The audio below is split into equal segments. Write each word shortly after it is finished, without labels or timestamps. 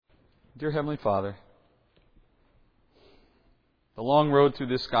Dear Heavenly Father, the long road through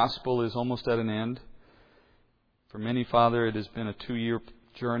this gospel is almost at an end. For many, Father, it has been a 2-year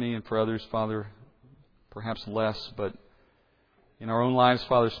journey, and for others, Father, perhaps less. But in our own lives,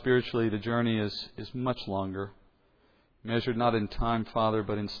 Father, spiritually, the journey is much longer. Measured not in time, Father,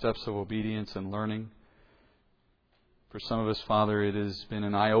 but in steps of obedience and learning. For some of us, Father, it has been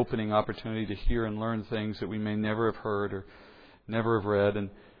an eye-opening opportunity to hear and learn things that we may never have heard or never have read. And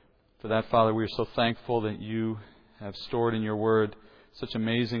for that, Father, we are so thankful that You have stored in Your Word such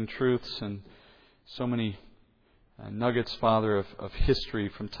amazing truths and so many nuggets, Father, of history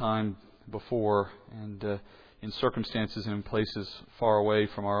from time before and in circumstances and in places far away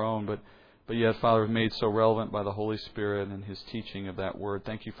from our own. But yet, Father, made so relevant by the Holy Spirit and His teaching of that Word.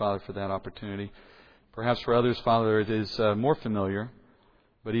 Thank You, Father, for that opportunity. Perhaps for others, Father, it is more familiar.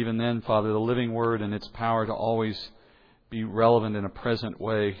 But even then, Father, the living Word and its power to always be relevant in a present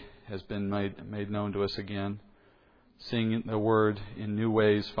way has been made known to us again. Seeing the Word in new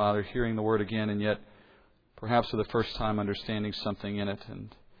ways, Father, hearing the Word again, and yet perhaps for the first time understanding something in it.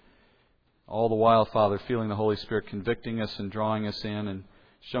 And all the while, Father, feeling the Holy Spirit convicting us and drawing us in and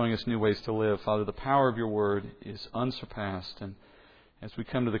showing us new ways to live. Father, the power of Your Word is unsurpassed. And as we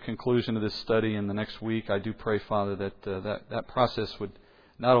come to the conclusion of this study in the next week, I do pray, Father, that process would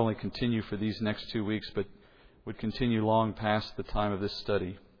not only continue for these next 2 weeks, but would continue long past the time of this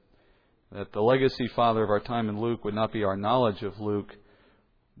study. That the legacy, Father, of our time in Luke would not be our knowledge of Luke,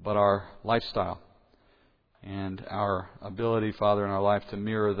 but our lifestyle and our ability, Father, in our life to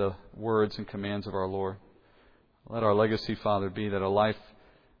mirror the words and commands of our Lord. Let our legacy, Father, be that the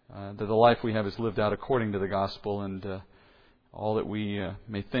life we have is lived out according to the gospel, and all that we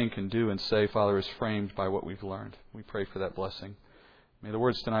may think and do and say, Father, is framed by what we've learned. We pray for that blessing. May the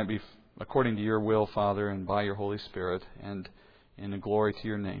words tonight be according to Your will, Father, and by Your Holy Spirit, and in the glory to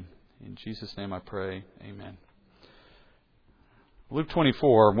Your name. In Jesus' name I pray. Amen. Luke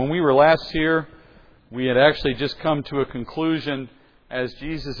 24. When we were last here, we had actually just come to a conclusion as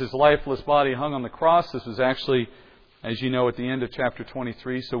Jesus' lifeless body hung on the cross. This was actually, as you know, at the end of chapter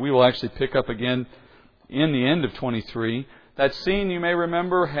 23. So we will actually pick up again in the end of 23. That scene, you may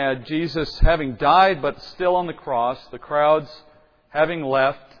remember, had Jesus having died but still on the cross, the crowds having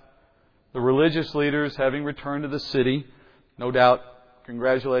left, the religious leaders having returned to the city, no doubt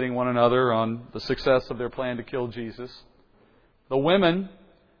congratulating one another on the success of their plan to kill Jesus. The women,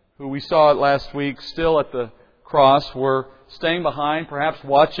 who we saw it last week, still at the cross, were staying behind, perhaps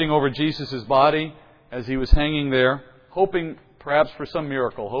watching over Jesus' body as He was hanging there, hoping perhaps for some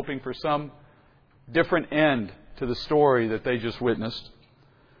miracle, hoping for some different end to the story that they just witnessed.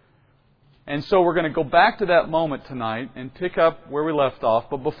 And so we're going to go back to that moment tonight and pick up where we left off.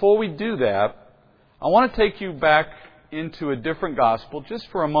 But before we do that, I want to take you back into a different gospel, just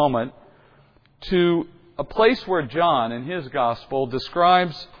for a moment, to a place where John in his gospel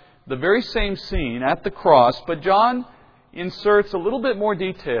describes the very same scene at the cross, but John inserts a little bit more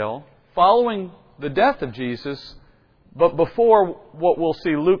detail following the death of Jesus, but before what we'll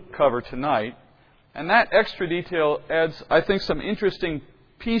see Luke cover tonight. And that extra detail adds, I think, some interesting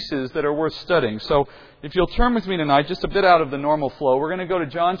pieces that are worth studying. So if you'll turn with me tonight, just a bit out of the normal flow, we're going to go to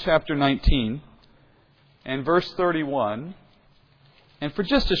John chapter 19 and verse 31. And for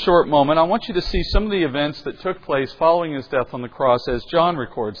just a short moment, I want you to see some of the events that took place following His death on the cross as John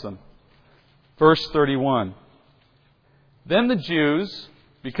records them. Verse 31. Then the Jews,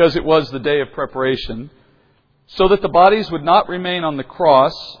 because it was the day of preparation, so that the bodies would not remain on the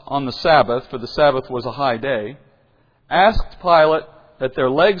cross on the Sabbath, for the Sabbath was a high day, asked Pilate that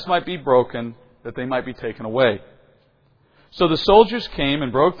their legs might be broken, that they might be taken away. So the soldiers came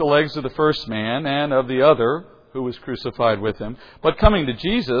and broke the legs of the first man and of the other who was crucified with Him. But coming to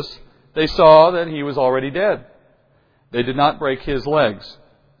Jesus, they saw that He was already dead. They did not break His legs.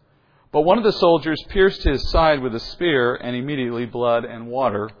 But one of the soldiers pierced His side with a spear, and immediately blood and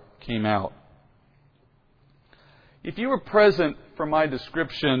water came out. If you were present for my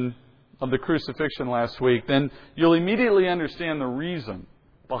description of the crucifixion last week, then you'll immediately understand the reason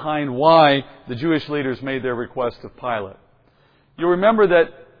behind why the Jewish leaders made their request of Pilate. You'll remember that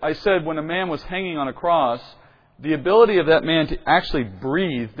I said when a man was hanging on a cross, the ability of that man to actually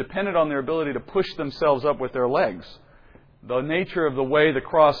breathe depended on their ability to push themselves up with their legs. The nature of the way the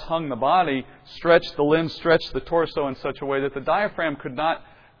cross hung the body stretched the limbs, stretched the torso in such a way that the diaphragm could not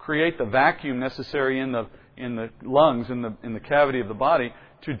create the vacuum necessary in the lungs, in the cavity of the body,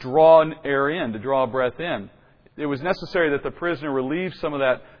 to draw air in, to draw breath in. It was necessary that the prisoner relieve some of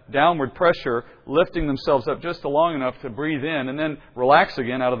that downward pressure, lifting themselves up just long enough to breathe in and then relax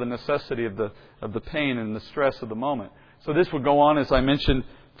again out of the necessity of the pain and the stress of the moment. So this would go on, as I mentioned,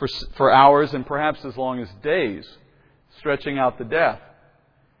 for hours and perhaps as long as days, stretching out the death.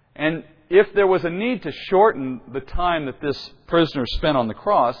 And if there was a need to shorten the time that this prisoner spent on the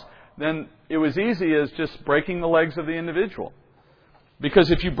cross, then it was easy as just breaking the legs of the individual.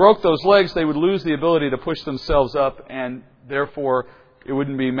 Because if you broke those legs, they would lose the ability to push themselves up, and therefore it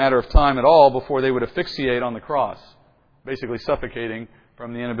wouldn't be a matter of time at all before they would asphyxiate on the cross, basically suffocating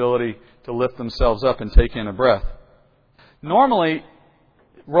from the inability to lift themselves up and take in a breath. Normally,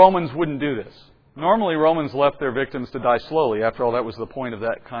 Romans wouldn't do this. Normally, Romans left their victims to die slowly. After all, that was the point of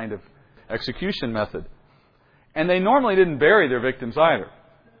that kind of execution method. And they normally didn't bury their victims either,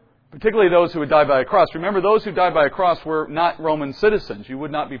 particularly those who would die by a cross. Remember, those who died by a cross were not Roman citizens. You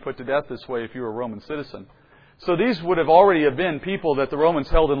would not be put to death this way if you were a Roman citizen. So these would have already have been people that the Romans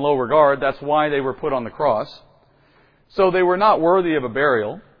held in low regard. That's why they were put on the cross. So they were not worthy of a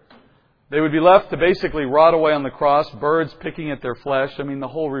burial. They would be left to basically rot away on the cross, birds picking at their flesh. I mean, the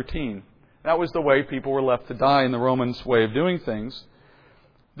whole routine. That was the way people were left to die in the Romans' way of doing things.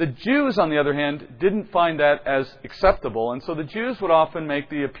 The Jews, on the other hand, didn't find that as acceptable, and so the Jews would often make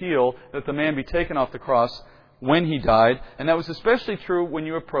the appeal that the man be taken off the cross when he died, and that was especially true when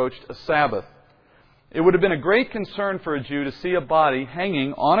you approached a Sabbath. It would have been a great concern for a Jew to see a body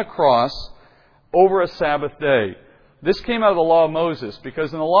hanging on a cross over a Sabbath day. This came out of the law of Moses,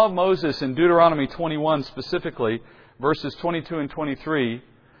 because in the law of Moses, in Deuteronomy 21 specifically, verses 22 and 23,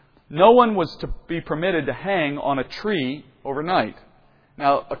 no one was to be permitted to hang on a tree overnight.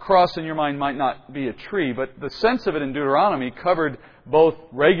 Now, a cross in your mind might not be a tree, but the sense of it in Deuteronomy covered both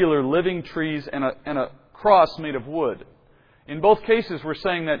regular living trees and a cross made of wood. In both cases, we're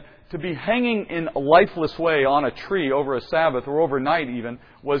saying that to be hanging in a lifeless way on a tree over a Sabbath, or overnight even,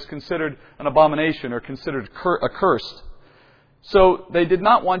 was considered an abomination or considered accursed. So they did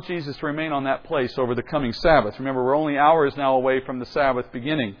not want Jesus to remain on that place over the coming Sabbath. Remember, we're only hours now away from the Sabbath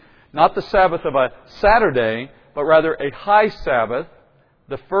beginning. Not the Sabbath of a Saturday, but rather a high Sabbath,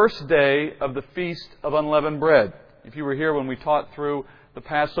 the first day of the Feast of Unleavened Bread. If you were here when we taught through the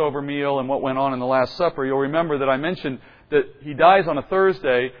Passover meal and what went on in the Last Supper, you'll remember that I mentioned that he dies on a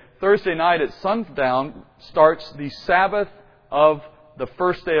Thursday. Thursday night at sundown starts the Sabbath of the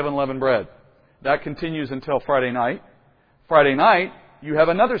first day of Unleavened Bread. That continues until Friday night. Friday night, you have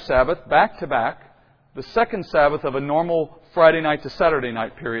another Sabbath back to back. The second Sabbath of a normal Friday night to Saturday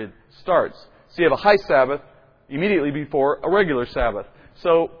night period starts. So you have a high Sabbath immediately before a regular Sabbath.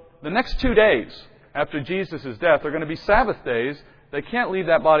 So the next 2 days after Jesus' death are going to be Sabbath days. They can't leave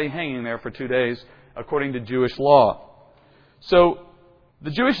that body hanging there for 2 days according to Jewish law. So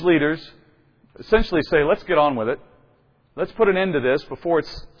the Jewish leaders essentially say, let's get on with it. Let's put an end to this before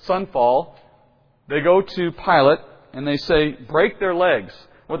it's sunfall. They go to Pilate and they say, break their legs.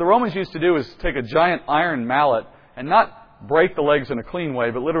 What the Romans used to do is take a giant iron mallet and not break the legs in a clean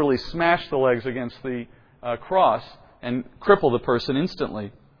way, but literally smash the legs against the cross and cripple the person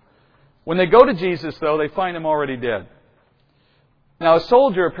instantly. When they go to Jesus, though, they find him already dead. Now, a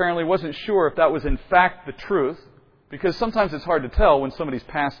soldier apparently wasn't sure if that was in fact the truth, because sometimes it's hard to tell when somebody's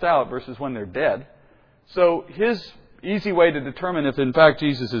passed out versus when they're dead. So his easy way to determine if in fact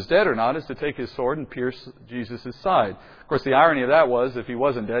Jesus is dead or not is to take his sword and pierce Jesus' side. Of course, the irony of that was if he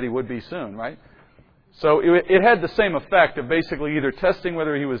wasn't dead, he would be soon, right? So it had the same effect of basically either testing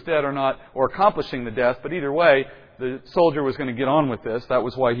whether he was dead or not, or accomplishing the death. But either way, the soldier was going to get on with this. That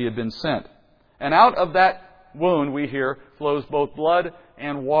was why he had been sent. And out of that wound, we hear, flows both blood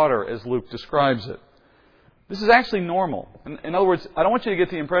and water, as Luke describes it. This is actually normal. In other words, I don't want you to get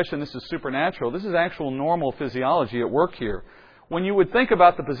the impression this is supernatural. This is actual normal physiology at work here. When you would think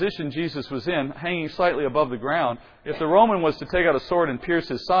about the position Jesus was in, hanging slightly above the ground, if the Roman was to take out a sword and pierce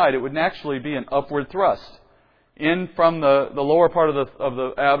his side, it would naturally be an upward thrust. In from the lower part of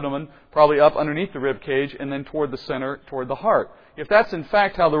the abdomen, probably up underneath the rib cage, and then toward the center, toward the heart. If that's in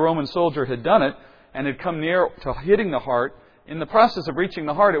fact how the Roman soldier had done it, and had come near to hitting the heart, in the process of reaching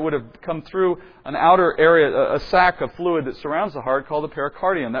the heart, it would have come through an outer area, a sac of fluid that surrounds the heart called the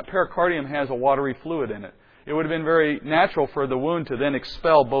pericardium. That pericardium has a watery fluid in it. It would have been very natural for the wound to then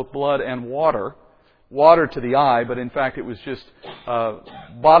expel both blood and water to the eye, but in fact it was just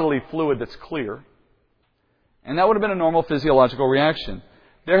bodily fluid that's clear. And that would have been a normal physiological reaction.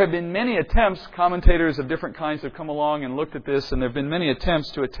 There have been many attempts, commentators of different kinds have come along and looked at this, and there have been many attempts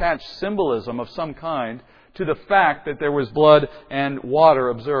to attach symbolism of some kind to the fact that there was blood and water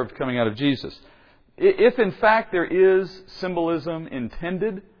observed coming out of Jesus. If in fact there is symbolism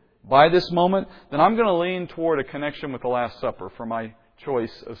intended by this moment, then I'm going to lean toward a connection with the Last Supper for my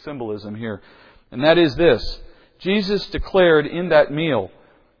choice of symbolism here. And that is this. Jesus declared in that meal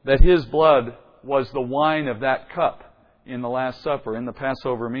that His blood was the wine of that cup. in the Last Supper, in the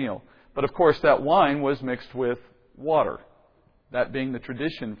Passover meal. But of course, that wine was mixed with water, that being the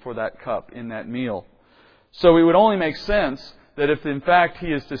tradition for that cup in that meal. So it would only make sense that if in fact he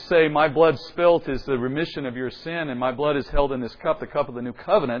is to say, my blood spilt is the remission of your sin, and my blood is held in this cup, the cup of the new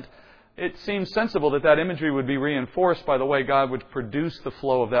covenant, it seems sensible that that imagery would be reinforced by the way God would produce the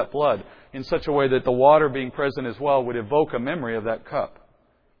flow of that blood in such a way that the water being present as well would evoke a memory of that cup,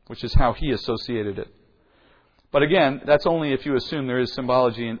 which is how he associated it. But again, that's only if you assume there is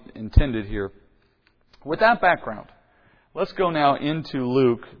symbology intended here. With that background, let's go now into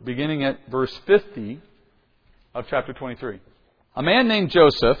Luke, beginning at verse 50 of chapter 23. A man named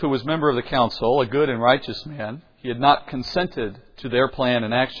Joseph, who was member of the council, a good and righteous man, he had not consented to their plan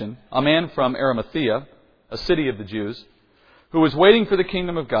and action, a man from Arimathea, a city of the Jews, who was waiting for the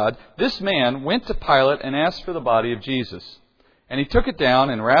kingdom of God, this man went to Pilate and asked for the body of Jesus. And he took it down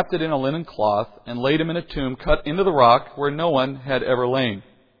and wrapped it in a linen cloth and laid him in a tomb cut into the rock where no one had ever lain.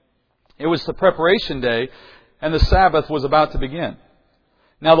 It was the preparation day, and the Sabbath was about to begin.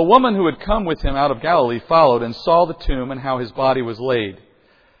 Now the woman who had come with him out of Galilee followed and saw the tomb and how his body was laid.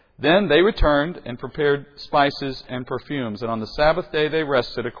 Then they returned and prepared spices and perfumes, and on the Sabbath day they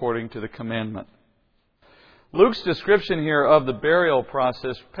rested according to the commandment. Luke's description here of the burial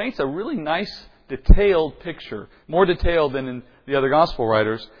process paints a really nice, detailed picture, more detailed than in the other gospel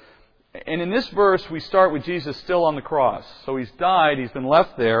writers. And in this verse, we start with Jesus still on the cross. So he's died, he's been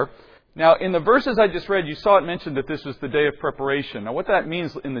left there. Now, in the verses I just read, you saw it mentioned that this was the day of preparation. Now, what that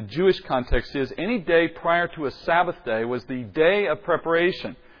means in the Jewish context is any day prior to a Sabbath day was the day of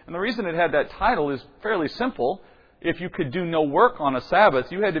preparation. And the reason it had that title is fairly simple. If you could do no work on a Sabbath,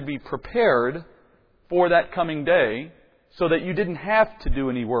 you had to be prepared for that coming day so that you didn't have to do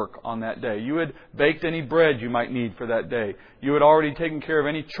any work on that day. You had baked any bread you might need for that day. You had already taken care of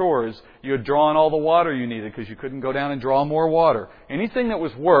any chores. You had drawn all the water you needed because you couldn't go down and draw more water. Anything that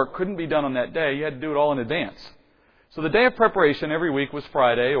was work couldn't be done on that day. You had to do it all in advance. So the day of preparation every week was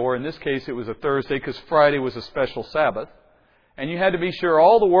Friday, or in this case it was a Thursday because Friday was a special Sabbath. And you had to be sure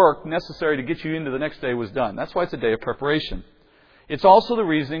all the work necessary to get you into the next day was done. That's why it's a day of preparation. It's also the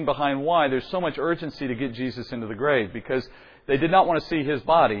reasoning behind why there's so much urgency to get Jesus into the grave, because they did not want to see his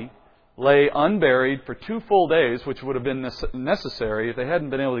body lay unburied for 2 full days, which would have been necessary if they hadn't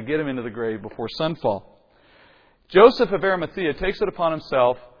been able to get him into the grave before sunfall. Joseph of Arimathea takes it upon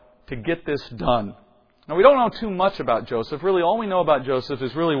himself to get this done. Now, we don't know too much about Joseph. Really, all we know about Joseph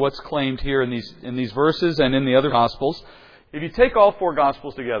is really what's claimed here in these verses and in the other Gospels. If you take all 4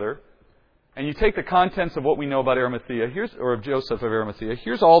 Gospels together, and you take the contents of what we know about Arimathea, or of Joseph of Arimathea,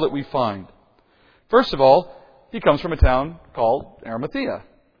 here's all that we find. First of all, he comes from a town called Arimathea.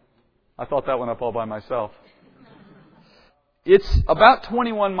 I thought that one up all by myself. It's about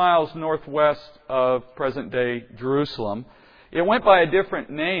 21 miles northwest of present-day Jerusalem. It went by a different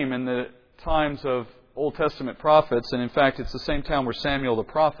name in the times of Old Testament prophets, and in fact, it's the same town where Samuel the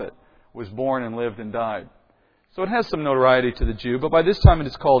prophet was born and lived and died. So it has some notoriety to the Jew, but by this time it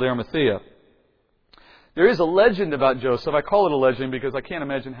is called Arimathea. There is a legend about Joseph. I call it a legend because I can't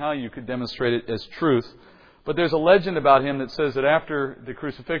imagine how you could demonstrate it as truth. But there's a legend about him that says that after the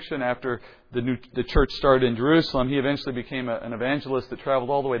crucifixion, after the church started in Jerusalem, he eventually became an evangelist that traveled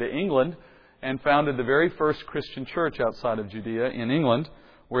all the way to England and founded the very first Christian church outside of Judea in England,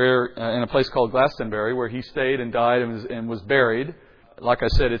 where in a place called Glastonbury, where he stayed and died and was buried. Like I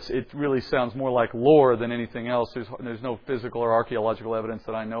said, it really sounds more like lore than anything else. There's no physical or archaeological evidence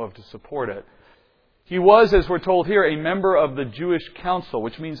that I know of to support it. He was, as we're told here, a member of the Jewish council,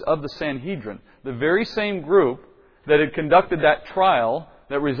 which means of the Sanhedrin, the very same group that had conducted that trial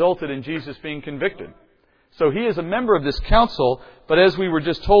that resulted in Jesus being convicted. So he is a member of this council, but as we were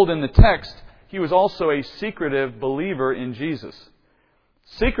just told in the text, he was also a secretive believer in Jesus.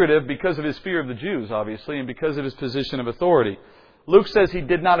 Secretive because of his fear of the Jews, obviously, and because of his position of authority. Luke says he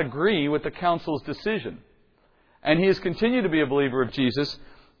did not agree with the council's decision. And he has continued to be a believer of Jesus.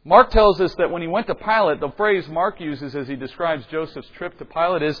 Mark tells us that when he went to Pilate, the phrase Mark uses as he describes Joseph's trip to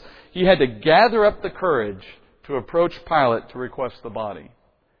Pilate is he had to gather up the courage to approach Pilate to request the body.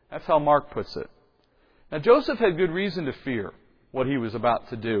 That's how Mark puts it. Now, Joseph had good reason to fear what he was about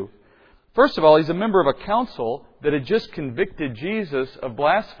to do. First of all, he's a member of a council that had just convicted Jesus of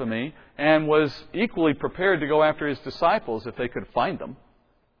blasphemy and was equally prepared to go after his disciples if they could find them.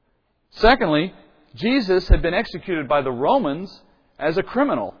 Secondly, Jesus had been executed by the Romans as a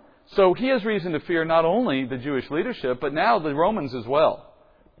criminal. So he has reason to fear not only the Jewish leadership, but now the Romans as well,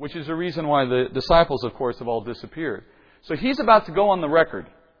 which is the reason why the disciples, of course, have all disappeared. So he's about to go on the record.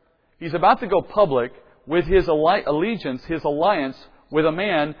 He's about to go public with his allegiance, his alliance with a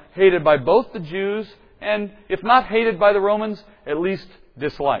man hated by both the Jews and if not hated by the Romans, at least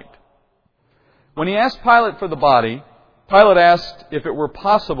disliked. When he asked Pilate for the body, Pilate asked if it were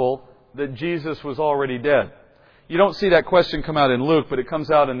possible that Jesus was already dead. You don't see that question come out in Luke, but it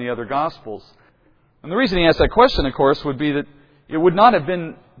comes out in the other Gospels. And the reason he asked that question, of course, would be that it would not have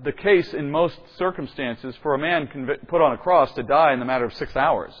been the case in most circumstances for a man put on a cross to die in the matter of 6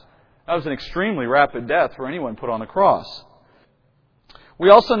 hours. That was an extremely rapid death for anyone put on the cross. We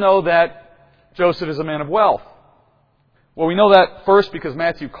also know that Joseph is a man of wealth. Well, we know that first because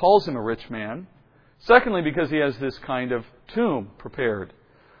Matthew calls him a rich man. Secondly, because he has this kind of tomb prepared.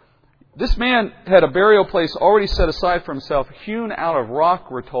 This man had a burial place already set aside for himself, hewn out of rock,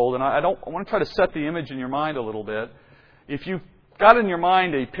 we're told. And I want to try to set the image in your mind a little bit. If you've got in your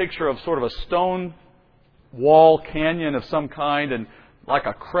mind a picture of sort of a stone wall canyon of some kind and like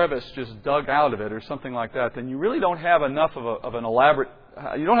a crevice just dug out of it or something like that, then you really don't have enough of an elaborate,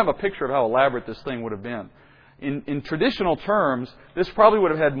 you don't have a picture of how elaborate this thing would have been. In traditional terms, this probably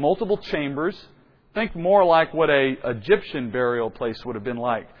would have had multiple chambers. Think more like what an Egyptian burial place would have been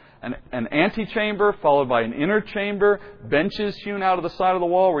like. An antechamber followed by an inner chamber, benches hewn out of the side of the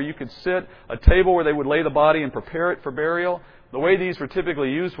wall where you could sit, a table where they would lay the body and prepare it for burial. The way these were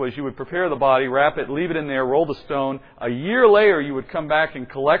typically used was you would prepare the body, wrap it, leave it in there, roll the stone. A year later, you would come back and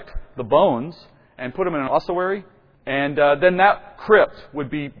collect the bones and put them in an ossuary. And then that crypt would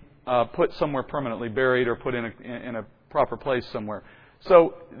be put somewhere permanently, buried or put in a proper place somewhere.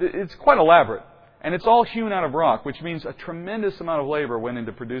 So it's quite elaborate. And it's all hewn out of rock, which means a tremendous amount of labor went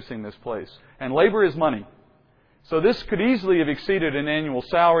into producing this place. And labor is money. So this could easily have exceeded an annual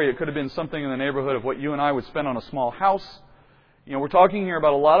salary. It could have been something in the neighborhood of what you and I would spend on a small house. You know, we're talking here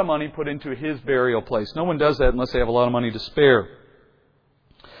about a lot of money put into his burial place. No one does that unless they have a lot of money to spare.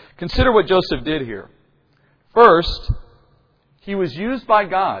 Consider what Joseph did here. First, he was used by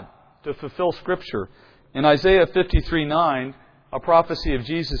God to fulfill Scripture. In Isaiah 53:9, a prophecy of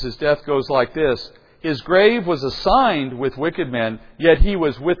Jesus' death goes like this: His grave was assigned with wicked men, yet he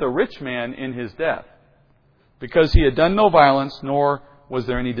was with a rich man in his death, because he had done no violence, nor was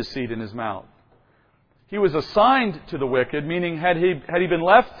there any deceit in his mouth. He was assigned to the wicked, meaning had he been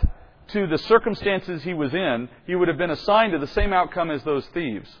left to the circumstances he was in, he would have been assigned to the same outcome as those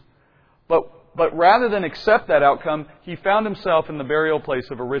thieves. But rather than accept that outcome, he found himself in the burial place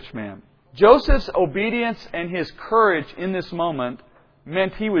of a rich man. Joseph's obedience and his courage in this moment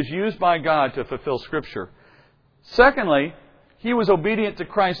meant he was used by God to fulfill Scripture. Secondly, he was obedient to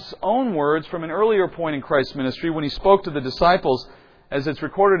Christ's own words from an earlier point in Christ's ministry when he spoke to the disciples. As it's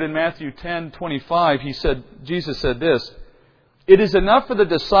recorded in Matthew 10:25, Jesus said this: It is enough for the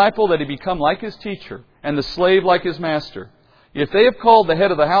disciple that he become like his teacher, and the slave like his master. If they have called the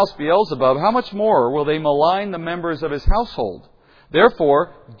head of the house Beelzebub, how much more will they malign the members of his household?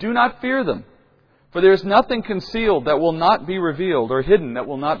 Therefore, do not fear them. For there is nothing concealed that will not be revealed, or hidden that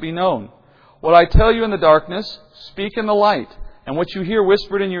will not be known. What I tell you in the darkness, speak in the light. And what you hear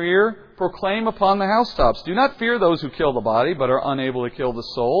whispered in your ear, proclaim upon the housetops. Do not fear those who kill the body, but are unable to kill the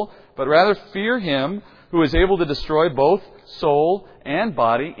soul, but rather fear Him who is able to destroy both soul and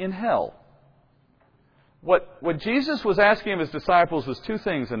body in hell. What Jesus was asking of His disciples was two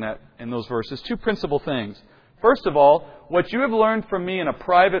things in those verses, two principal things. First of all, what you have learned from me in a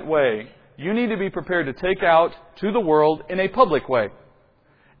private way, you need to be prepared to take out to the world in a public way.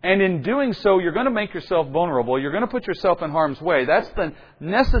 And in doing so, you're going to make yourself vulnerable. You're going to put yourself in harm's way. That's the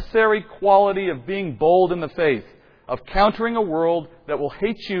necessary quality of being bold in the faith, of countering a world that will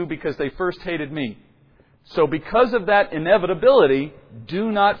hate you because they first hated me. So because of that inevitability,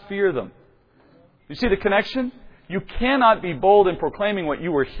 do not fear them. You see the connection? You cannot be bold in proclaiming what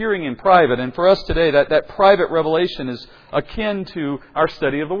you were hearing in private. And for us today, that private revelation is akin to our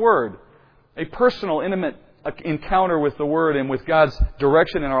study of the Word. A personal, intimate encounter with the Word and with God's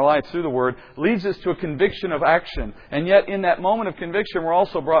direction in our life through the Word leads us to a conviction of action. And yet in that moment of conviction, we're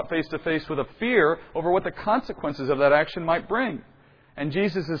also brought face to face with a fear over what the consequences of that action might bring. And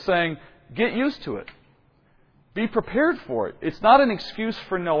Jesus is saying, get used to it. Be prepared for it. It's not an excuse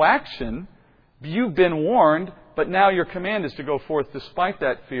for no action. You've been warned, but now your command is to go forth despite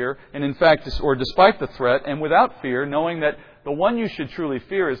that fear, and in fact, or despite the threat, and without fear, knowing that the one you should truly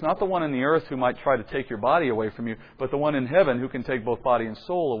fear is not the one in the earth who might try to take your body away from you, but the one in heaven who can take both body and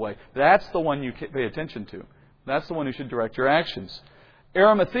soul away. That's the one you pay attention to. That's the one who should direct your actions.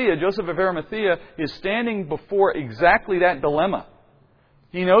 Joseph of Arimathea, is standing before exactly that dilemma.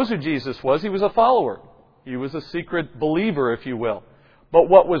 He knows who Jesus was. He was a follower. He was a secret believer, if you will. But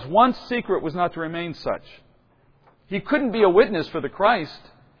what was once secret was not to remain such. He couldn't be a witness for the Christ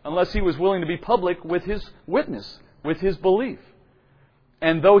unless he was willing to be public with his witness, with his belief.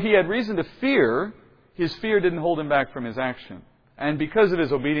 And though he had reason to fear, his fear didn't hold him back from his action. And because of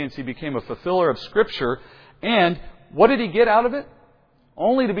his obedience, he became a fulfiller of Scripture. And what did he get out of it?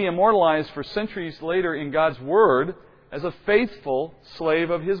 Only to be immortalized for centuries later in God's Word as a faithful slave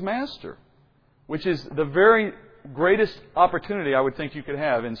of His Master, which is the very greatest opportunity I would think you could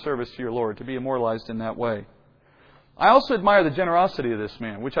have in service to your Lord, to be immortalized in that way. I also admire the generosity of this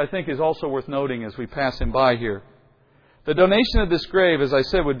man, which I think is also worth noting as we pass him by here. The donation of this grave, as I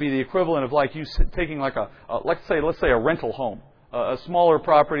said, would be the equivalent of like you taking like let's say a rental home, a smaller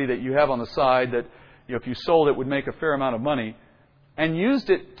property that you have on the side that, if you sold it would make a fair amount of money, and used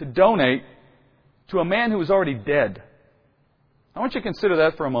it to donate to a man who was already dead. I want you to consider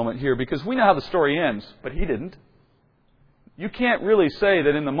that for a moment here, because we know how the story ends, but he didn't. You can't really say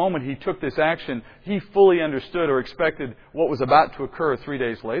that in the moment he took this action, he fully understood or expected what was about to occur 3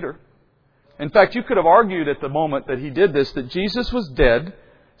 days later. In fact, you could have argued at the moment that he did this that Jesus was dead,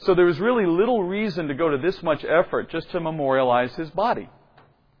 so there was really little reason to go to this much effort just to memorialize his body.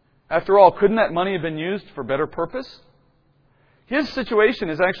 After all, couldn't that money have been used for better purpose? His situation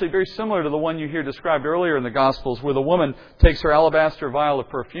is actually very similar to the one you hear described earlier in the Gospels, where the woman takes her alabaster vial of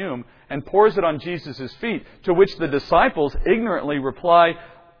perfume and pours it on Jesus' feet, to which the disciples ignorantly reply,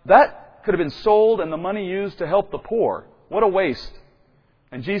 that could have been sold and the money used to help the poor. What a waste.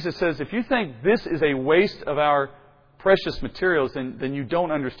 And Jesus says, if you think this is a waste of our precious materials, then you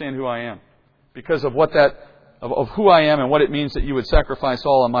don't understand who I am, because of of who I am and what it means that you would sacrifice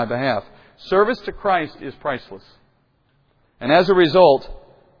all on my behalf. Service to Christ is priceless. And as a result,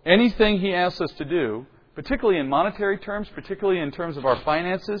 anything He asks us to do, particularly in monetary terms, particularly in terms of our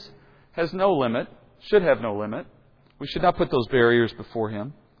finances, has no limit, should have no limit. We should not put those barriers before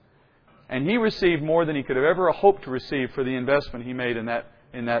Him. And He received more than He could have ever hoped to receive for the investment He made in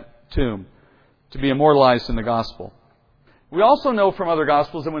that tomb, to be immortalized in the Gospel. We also know from other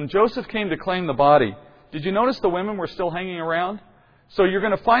Gospels that when Joseph came to claim the body, did you notice the women were still hanging around? So you're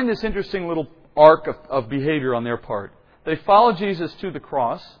going to find this interesting little arc of behavior on their part. They follow Jesus to the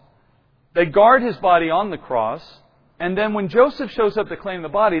cross. They guard His body on the cross. And then when Joseph shows up to claim the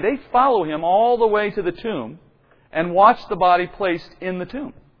body, they follow him all the way to the tomb and watch the body placed in the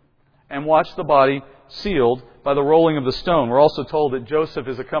tomb. And watch the body sealed by the rolling of the stone. We're also told that Joseph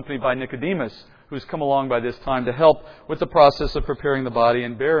is accompanied by Nicodemus, who's come along by this time to help with the process of preparing the body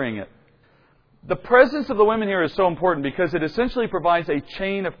and burying it. The presence of the women here is so important because it essentially provides a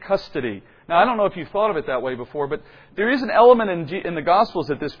chain of custody. Now, I don't know if you've thought of it that way before, but there is an element in the Gospels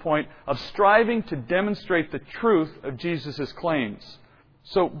at this point of striving to demonstrate the truth of Jesus' claims.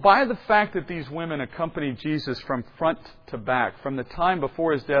 So, by the fact that these women accompanied Jesus from front to back, from the time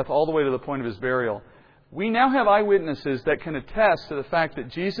before His death all the way to the point of His burial, we now have eyewitnesses that can attest to the fact that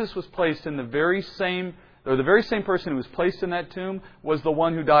Jesus was placed in the very same person who was placed in that tomb was the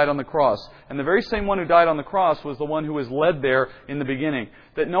one who died on the cross. And the very same one who died on the cross was the one who was led there in the beginning.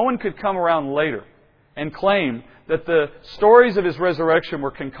 That no one could come around later and claim that the stories of His resurrection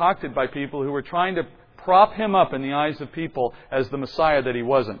were concocted by people who were trying to prop Him up in the eyes of people as the Messiah that He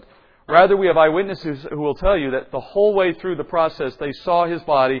wasn't. Rather, we have eyewitnesses who will tell you that the whole way through the process, they saw His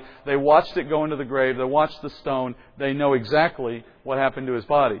body, they watched it go into the grave, they watched the stone, they know exactly what happened to His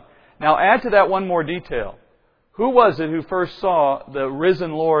body. Now add to that one more detail. Who was it who first saw the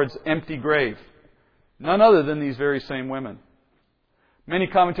risen Lord's empty grave? None other than these very same women. Many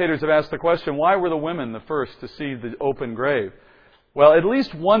commentators have asked the question, why were the women the first to see the open grave? Well, at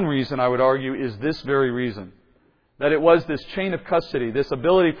least one reason, I would argue, is this very reason. That it was this chain of custody, this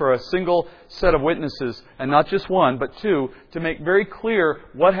ability for a single set of witnesses, and not just one, but two, to make very clear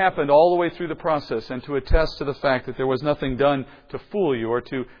what happened all the way through the process and to attest to the fact that there was nothing done to fool you or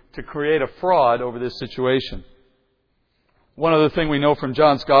to create a fraud over this situation. One other thing we know from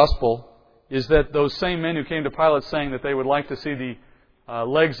John's Gospel is that those same men who came to Pilate saying that they would like to see the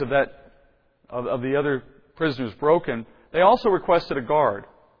legs of the other prisoners broken, they also requested a guard.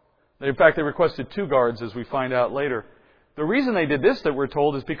 In fact, they requested 2 guards, as we find out later. The reason they did this, that we're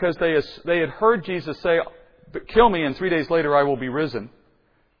told, is because they had heard Jesus say, "Kill me, and 3 days later I will be risen."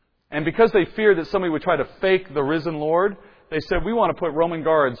 And because they feared that somebody would try to fake the risen Lord, they said, we want to put Roman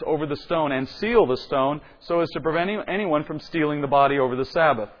guards over the stone and seal the stone so as to prevent anyone from stealing the body over the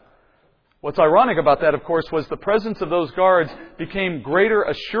Sabbath. What's ironic about that, of course, was the presence of those guards became greater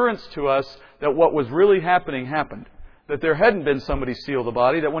assurance to us that what was really happening happened. That there hadn't been somebody steal the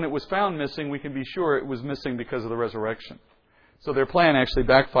body, that when it was found missing, we can be sure it was missing because of the resurrection. So their plan actually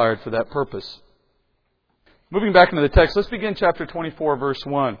backfired for that purpose. Moving back into the text, let's begin chapter 24, verse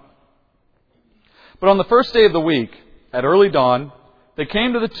 1. But on the first day of the week, at early dawn, they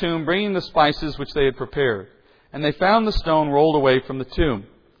came to the tomb bringing the spices which they had prepared. And they found the stone rolled away from the tomb.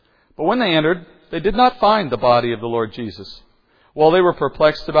 But when they entered, they did not find the body of the Lord Jesus. While they were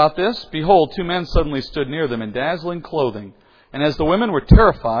perplexed about this, behold, 2 men suddenly stood near them in dazzling clothing. And as the women were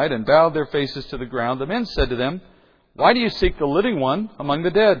terrified and bowed their faces to the ground, the men said to them, Why do you seek the living one among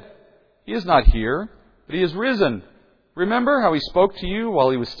the dead? He is not here, but he is risen. Remember how he spoke to you while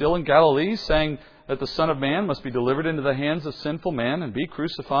he was still in Galilee, saying that the Son of Man must be delivered into the hands of sinful men and be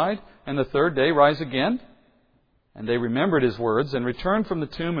crucified, and the third day rise again? And they remembered his words and returned from the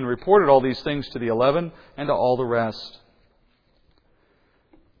tomb and reported all these things to the 11 and to all the rest.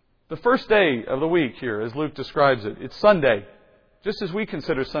 The first day of the week here, as Luke describes it, it's Sunday. Just as we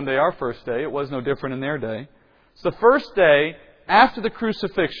consider Sunday our first day, it was no different in their day. It's the first day after the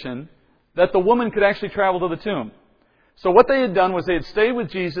crucifixion that the woman could actually travel to the tomb. So what they had done was they had stayed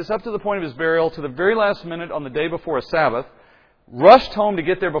with Jesus up to the point of his burial to the very last minute on the day before a Sabbath, rushed home to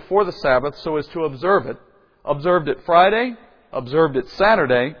get there before the Sabbath so as to observe it, observed it Friday, observed it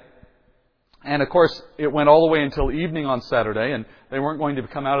Saturday, and of course it went all the way until evening on Saturday, and they weren't going to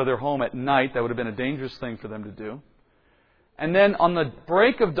come out of their home at night. That would have been a dangerous thing for them to do. And then on the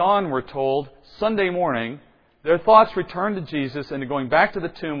break of dawn, we're told, Sunday morning, their thoughts returned to Jesus and to going back to the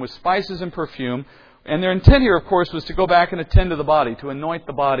tomb with spices and perfume. And their intent here, of course, was to go back and attend to the body, to anoint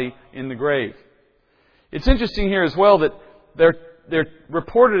the body in the grave. It's interesting here as well that they're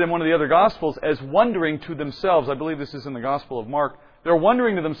reported in one of the other Gospels as wondering to themselves. I believe this is in the Gospel of Mark. They're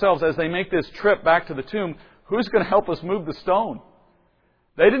wondering to themselves as they make this trip back to the tomb, who's going to help us move the stone?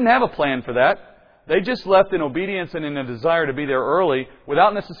 They didn't have a plan for that. They just left in obedience and in a desire to be there early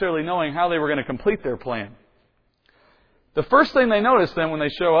without necessarily knowing how they were going to complete their plan. The first thing they notice then when they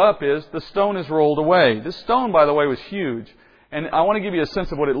show up is the stone is rolled away. This stone, by the way, was huge. And I want to give you a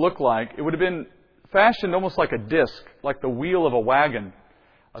sense of what it looked like. It would have been fashioned almost like a disc, like the wheel of a wagon.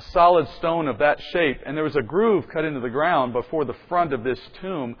 A solid stone of that shape. And there was a groove cut into the ground before the front of this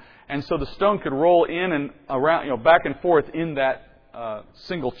tomb. And so the stone could roll in and around, back and forth in that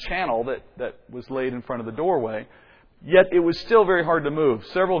single channel that was laid in front of the doorway. Yet it was still very hard to move.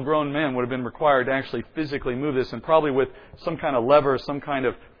 Several grown men would have been required to actually physically move this, and probably with some kind of lever, some kind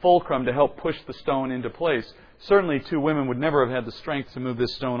of fulcrum to help push the stone into place. Certainly 2 women would never have had the strength to move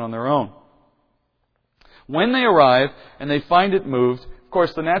this stone on their own. When they arrive and they find it moved, of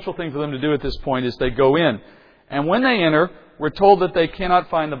course the natural thing for them to do at this point is they go in. And when they enter, we're told that they cannot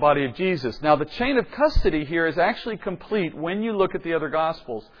find the body of Jesus. Now the chain of custody here is actually complete when you look at the other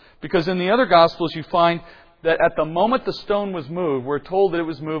Gospels. Because in the other Gospels you find that at the moment the stone was moved, we're told that it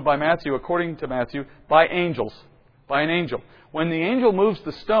was moved by Matthew, according to Matthew, by angels, by an angel. When the angel moves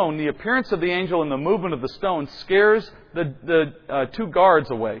the stone, the appearance of the angel and the movement of the stone scares the 2 guards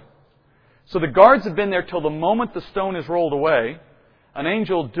away. So the guards have been there till the moment the stone is rolled away, an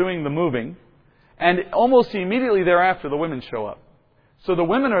angel doing the moving, and almost immediately thereafter the women show up. So the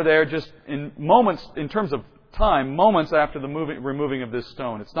women are there just in moments, in terms of time, moments after the removing of this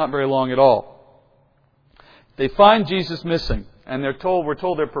stone. It's not very long at all. They find Jesus missing, and we're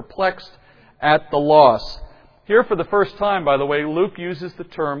told they're perplexed at the loss. Here for the first time, by the way, Luke uses the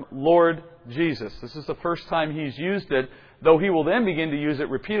term Lord Jesus. This is the first time he's used it, though he will then begin to use it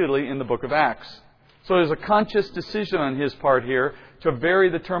repeatedly in the book of Acts. So there's a conscious decision on his part here to vary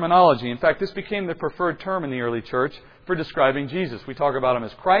the terminology. In fact, this became the preferred term in the early church for describing Jesus. We talk about him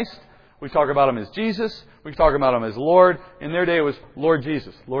as Christ. We talk about him as Jesus. We talk about him as Lord. In their day, it was Lord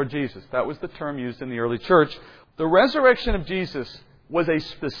Jesus. Lord Jesus. That was the term used in the early church. The resurrection of Jesus was a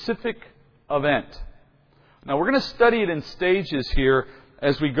specific event. Now, we're going to study it in stages here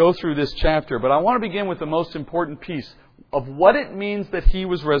as we go through this chapter, but I want to begin with the most important piece of what it means that he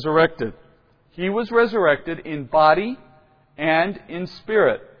was resurrected. He was resurrected in body and in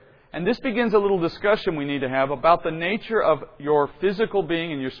spirit. And this begins a little discussion we need to have about the nature of your physical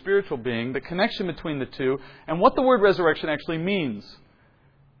being and your spiritual being, the connection between the two, and what the word resurrection actually means.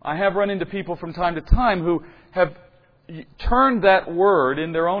 I have run into people from time to time who have turned that word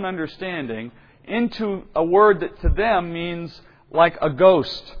in their own understanding into a word that to them means like a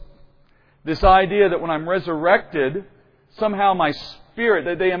ghost. This idea that when I'm resurrected, somehow my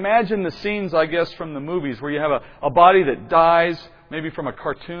spirit, they imagine the scenes, I guess, from the movies where you have a body that dies, maybe from a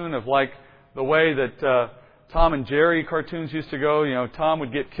cartoon of like the way that Tom and Jerry cartoons used to go. Tom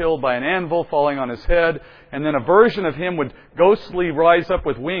would get killed by an anvil falling on his head, and then a version of him would ghostly rise up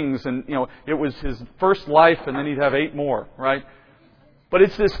with wings, and it was his first life, and then he'd have 8 more, right? But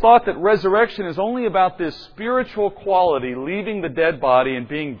it's this thought that resurrection is only about this spiritual quality, leaving the dead body and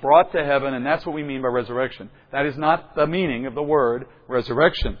being brought to heaven, and that's what we mean by resurrection. That is not the meaning of the word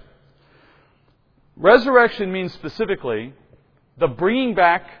resurrection. Resurrection means specifically the bringing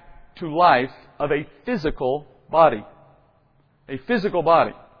back to life of a physical body. A physical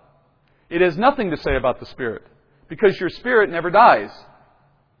body. It has nothing to say about the spirit, because your spirit never dies.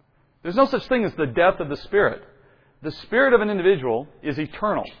 There's no such thing as the death of the spirit. The spirit of an individual is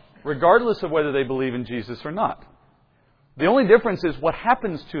eternal, regardless of whether they believe in Jesus or not. The only difference is what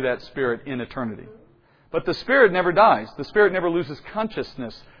happens to that spirit in eternity. But the spirit never dies. The spirit never loses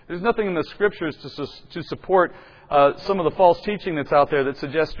consciousness. There's nothing in the Scriptures to support some of the false teaching that's out there that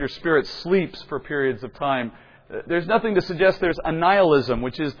suggests your spirit sleeps for periods of time. There's nothing to suggest there's annihilism,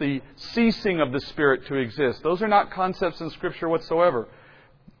 which is the ceasing of the spirit to exist. Those are not concepts in Scripture whatsoever.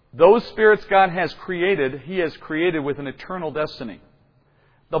 Those spirits God has created, He has created with an eternal destiny.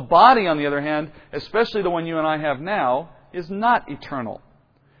 The body, on the other hand, especially the one you and I have now, is not eternal.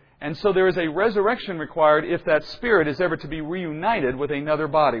 And so there is a resurrection required if that spirit is ever to be reunited with another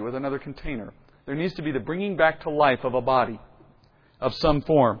body, with another container. There needs to be the bringing back to life of a body of some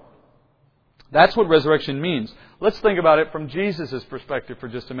form. That's what resurrection means. Let's think about it from Jesus' perspective for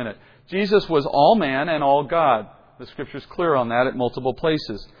just a minute. Jesus was all man and all God. The Scripture is clear on that at multiple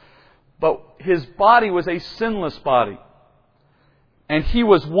places. But His body was a sinless body. And He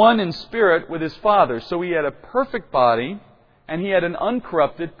was one in spirit with His Father. So He had a perfect body, and He had an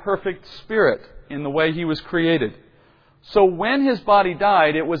uncorrupted, perfect spirit in the way He was created. So when His body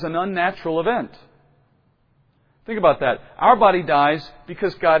died, it was an unnatural event. Think about that. Our body dies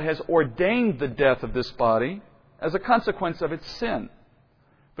because God has ordained the death of this body as a consequence of its sin.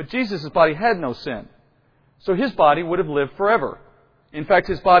 But Jesus' body had no sin. So His body would have lived forever. In fact,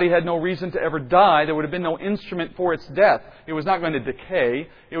 His body had no reason to ever die. There would have been no instrument for its death. It was not going to decay.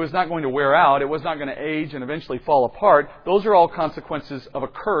 It was not going to wear out. It was not going to age and eventually fall apart. Those are all consequences of a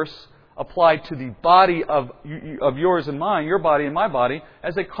curse applied to the body of yours and mine, your body and my body,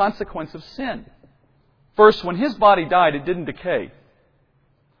 as a consequence of sin. First, when His body died, it didn't decay.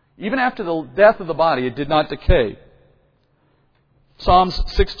 Even after the death of the body, it did not decay. Psalms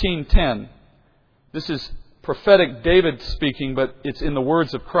 16:10. This is prophetic David speaking, but it's in the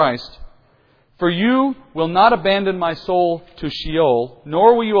words of Christ. For you will not abandon my soul to Sheol,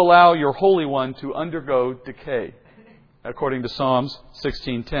 nor will you allow your Holy One to undergo decay. According to Psalms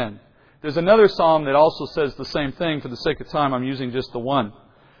 16:10. There's another psalm that also says the same thing. For the sake of time, I'm using just the one.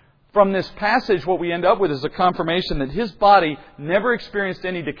 From this passage, what we end up with is a confirmation that His body never experienced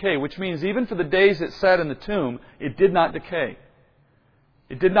any decay, which means even for the days it sat in the tomb, it did not decay.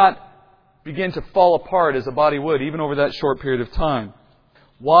 It did not begin to fall apart as a body would, even over that short period of time.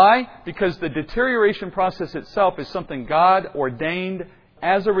 Why? Because the deterioration process itself is something God ordained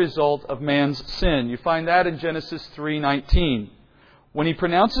as a result of man's sin. You find that in Genesis 3:19. When He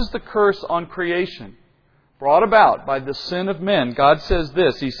pronounces the curse on creation, brought about by the sin of men, God says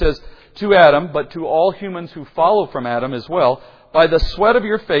this. He says to Adam, but to all humans who follow from Adam as well, by the sweat of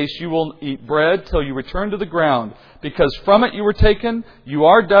your face you will eat bread till you return to the ground, because from it you were taken, you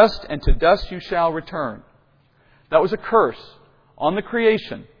are dust, and to dust you shall return. That was a curse on the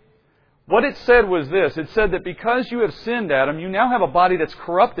creation. What it said was this. It said that because you have sinned, Adam, you now have a body that's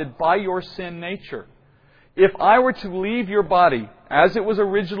corrupted by your sin nature. If I were to leave your body as it was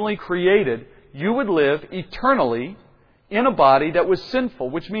originally created, you would live eternally in a body that was sinful,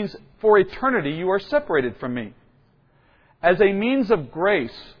 which means for eternity you are separated from me. As a means of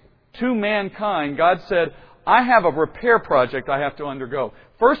grace to mankind, God said, I have a repair project I have to undergo.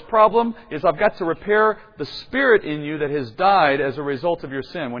 First problem is I've got to repair the spirit in you that has died as a result of your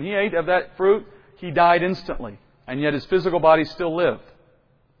sin. When He ate of that fruit, He died instantly, and yet His physical body still lived.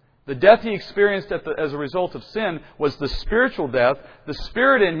 The death He experienced as a result of sin was the spiritual death, the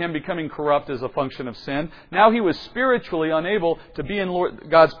spirit in Him becoming corrupt as a function of sin. Now He was spiritually unable to be in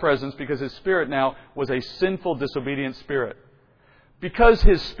God's presence because His spirit now was a sinful, disobedient spirit. Because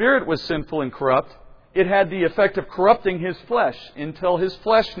His spirit was sinful and corrupt, it had the effect of corrupting His flesh until His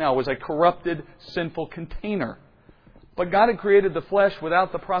flesh now was a corrupted, sinful container. But God had created the flesh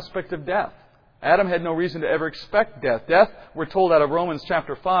without the prospect of death. Adam had no reason to ever expect death. Death, we're told out of Romans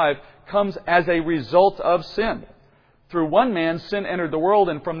chapter 5, comes as a result of sin. Through one man, sin entered the world,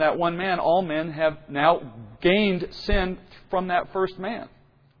 and from that one man, all men have now gained sin from that first man.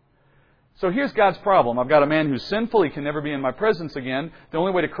 So here's God's problem. I've got a man who's sinful. He can never be in my presence again. The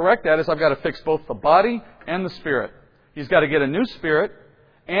only way to correct that is I've got to fix both the body and the spirit. He's got to get a new spirit,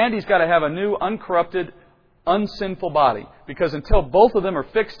 and he's got to have a new, uncorrupted, unsinful body. Because until both of them are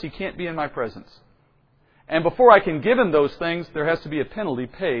fixed, He can't be in my presence. And before I can give Him those things, there has to be a penalty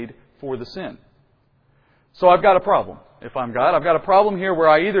paid for the sin. So I've got a problem. If I'm God, I've got a problem here where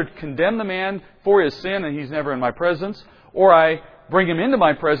I either condemn the man for his sin and he's never in my presence, or I bring him into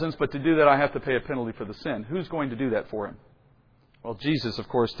my presence, but to do that I have to pay a penalty for the sin. Who's going to do that for him? Well, Jesus, of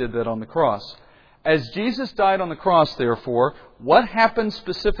course, did that on the cross. As Jesus died on the cross, therefore, what happened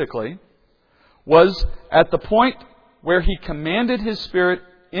specifically was at the point where He commanded His Spirit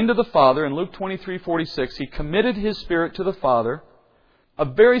into the Father. In Luke 23:46, He committed His Spirit to the Father. A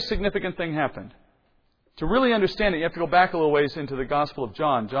very significant thing happened. To really understand it, you have to go back a little ways into the Gospel of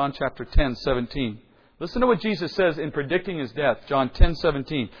John, John chapter 10:17. Listen to what Jesus says in predicting His death, John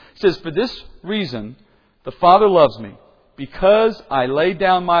 10:17. He says, "For this reason the Father loves me, because I lay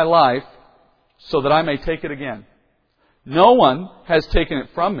down my life so that I may take it again. No one has taken it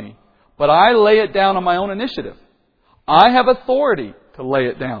from me, but I lay it down on my own initiative. I have authority to lay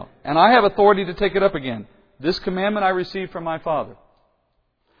it down, and I have authority to take it up again. This commandment I received from my Father."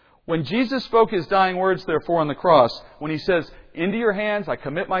 When Jesus spoke His dying words, therefore, on the cross, when He says, "Into your hands I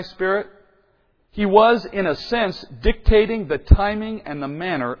commit my spirit," He was, in a sense, dictating the timing and the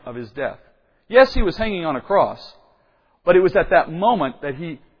manner of His death. Yes, He was hanging on a cross, but it was at that moment that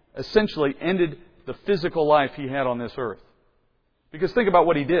He essentially ended the physical life He had on this earth. Because think about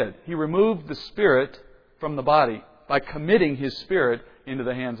what He did. He removed the spirit from the body by committing His Spirit into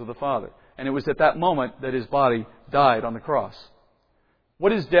the hands of the Father. And it was at that moment that His body died on the cross.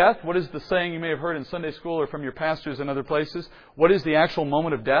 What is death? What is the saying you may have heard in Sunday school or from your pastors in other places? What is the actual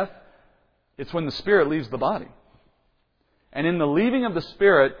moment of death? It's when the Spirit leaves the body. And in the leaving of the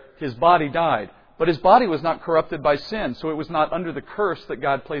Spirit, His body died. But His body was not corrupted by sin, so it was not under the curse that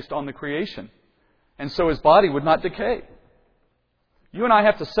God placed on the creation. And so His body would not decay. You and I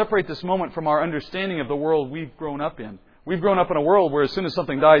have to separate this moment from our understanding of the world we've grown up in. We've grown up in a world where as soon as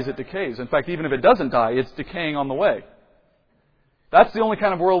something dies, it decays. In fact, even if it doesn't die, it's decaying on the way. That's the only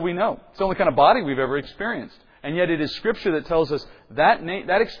kind of world we know. It's the only kind of body we've ever experienced. And yet it is Scripture that tells us that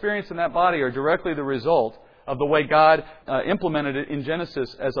experience and that body are directly the result of the way God implemented it in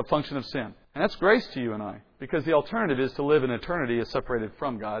Genesis as a function of sin. And that's grace to you and I, because the alternative is to live in eternity as separated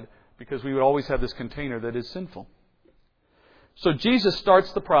from God, because we would always have this container that is sinful. So Jesus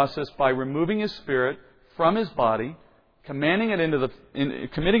starts the process by removing His Spirit from His body, committing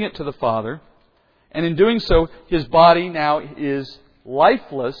it to the Father, and in doing so, His body now is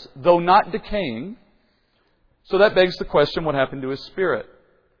lifeless, though not decaying. So that begs the question, what happened to His Spirit?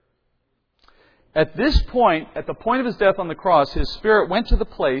 At this point, at the point of His death on the cross, His Spirit went to the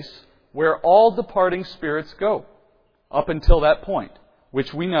place where all departing spirits go, up until that point,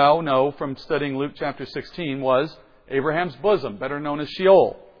 which we now know from studying Luke chapter 16 was Abraham's bosom, better known as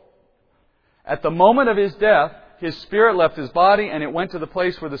Sheol. At the moment of His death, His Spirit left His body and it went to the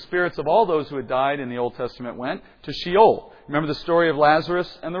place where the spirits of all those who had died in the Old Testament went, to Sheol. Remember the story of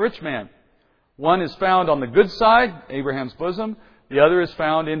Lazarus and the rich man. One is found on the good side, Abraham's bosom. The other is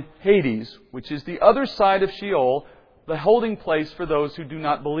found in Hades, which is the other side of Sheol, the holding place for those who do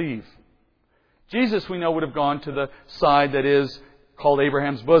not believe. Jesus, we know, would have gone to the side that is called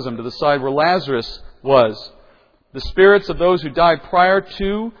Abraham's bosom, to the side where Lazarus was. The spirits of those who died prior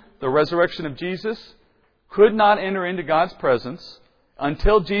to the resurrection of Jesus could not enter into God's presence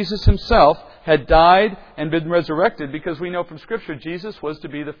until Jesus Himself had died and been resurrected, because we know from Scripture Jesus was to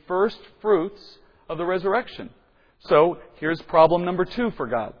be the first fruits of the resurrection. So here's problem number 2 for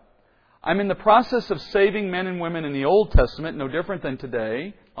God. I'm in the process of saving men and women in the Old Testament, no different than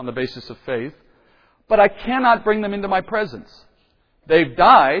today, on the basis of faith, but I cannot bring them into my presence. They've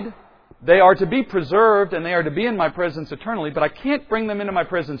died. They are to be preserved and they are to be in my presence eternally, but I can't bring them into my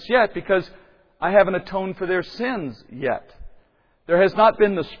presence yet because I haven't atoned for their sins yet. There has not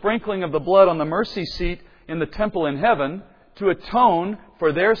been the sprinkling of the blood on the mercy seat in the temple in heaven to atone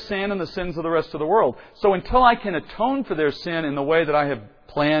for their sin and the sins of the rest of the world. So until I can atone for their sin in the way that I have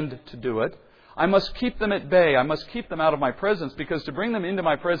planned to do it, I must keep them at bay. I must keep them out of my presence, because to bring them into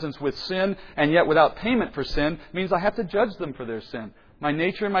my presence with sin and yet without payment for sin means I have to judge them for their sin. My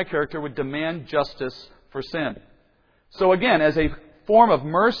nature and my character would demand justice for sin. So again, as a form of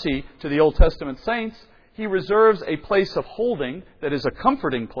mercy to the Old Testament saints, He reserves a place of holding that is a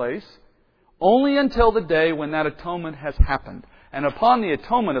comforting place only until the day when that atonement has happened. And upon the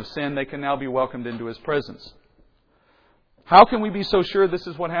atonement of sin, they can now be welcomed into His presence. How can we be so sure this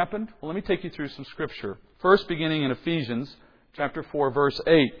is what happened? Well, let me take you through some Scripture. First, beginning in Ephesians chapter 4, verse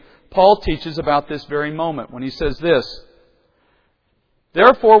 8. Paul teaches about this very moment when he says this: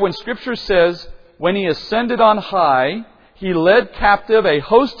 "Therefore, when Scripture says, when He ascended on high, He led captive a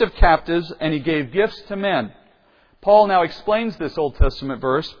host of captives, and He gave gifts to men." Paul now explains this Old Testament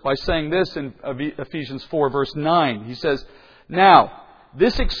verse by saying this in Ephesians 4, verse 9. He says, "Now,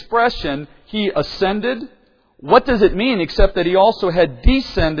 this expression, He ascended, what does it mean except that He also had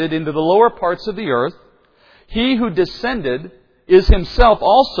descended into the lower parts of the earth? He who descended is Himself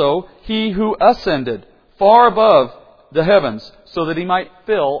also He who ascended far above the heavens, so that He might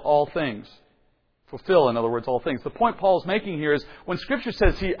fill all things." fulfill, in other words, all things. The point Paul's making here is when Scripture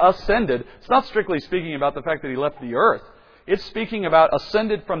says He ascended, it's not strictly speaking about the fact that He left the earth. It's speaking about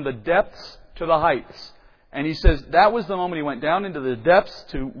ascended from the depths to the heights. And he says that was the moment He went down into the depths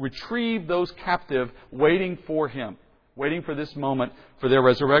to retrieve those captive waiting for Him, waiting for this moment for their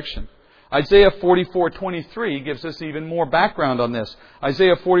resurrection. Isaiah 44:23 gives us even more background on this.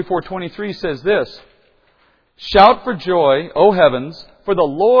 Isaiah 44:23 says this, "Shout for joy, O heavens, for the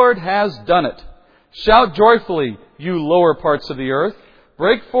Lord has done it. Shout joyfully, you lower parts of the earth.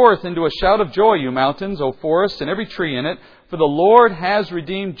 Break forth into a shout of joy, you mountains, O forests, and every tree in it. For the Lord has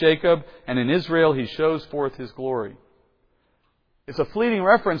redeemed Jacob, and in Israel He shows forth His glory." It's a fleeting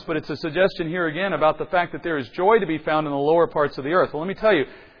reference, but it's a suggestion here again about the fact that there is joy to be found in the lower parts of the earth. Well, let me tell you,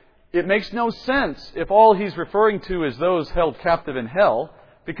 it makes no sense if all he's referring to is those held captive in hell,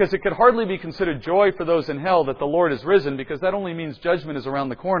 because it could hardly be considered joy for those in hell that the Lord has risen, because that only means judgment is around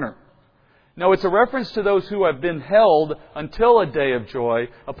the corner. No, it's a reference to those who have been held until a day of joy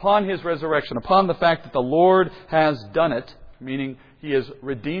upon His resurrection, upon the fact that the Lord has done it, meaning He has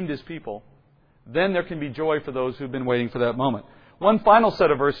redeemed His people. Then there can be joy for those who've been waiting for that moment. One final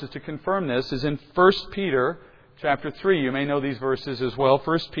set of verses to confirm this is in 1 Peter chapter 3. You may know these verses as well.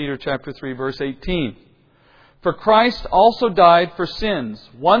 1 Peter chapter 3, verse 18. "For Christ also died for sins,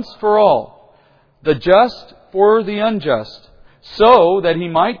 once for all, the just for the unjust, so that He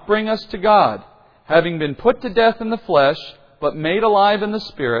might bring us to God, having been put to death in the flesh, but made alive in the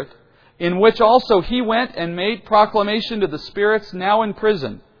Spirit, in which also He went and made proclamation to the spirits now in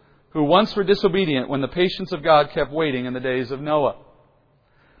prison, who once were disobedient when the patience of God kept waiting in the days of Noah."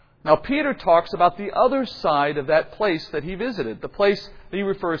 Now, Peter talks about the other side of that place that he visited, the place that he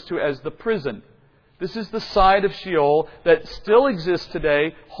refers to as the prison. This is the side of Sheol that still exists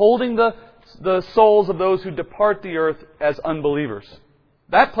today, holding the souls of those who depart the earth as unbelievers.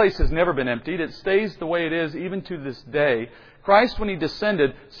 That place has never been emptied. It stays the way it is even to this day. Christ, when He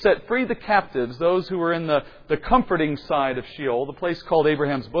descended, set free the captives, those who were in the comforting side of Sheol, the place called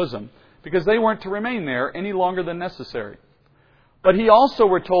Abraham's bosom, because they weren't to remain there any longer than necessary. But He also,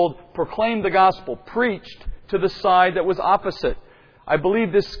 we're told, proclaimed the gospel, preached to the side that was opposite. I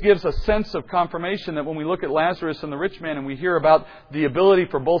believe this gives a sense of confirmation that when we look at Lazarus and the rich man and we hear about the ability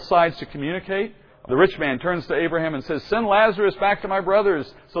for both sides to communicate, the rich man turns to Abraham and says, "Send Lazarus back to my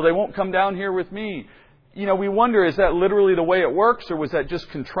brothers so they won't come down here with me." You know, we wonder, is that literally the way it works, or was that just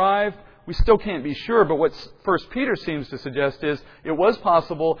contrived? We still can't be sure, but what 1 Peter seems to suggest is it was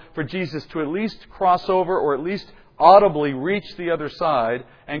possible for Jesus to at least cross over or at least audibly reach the other side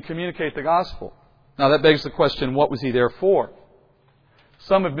and communicate the gospel. Now that begs the question, what was He there for?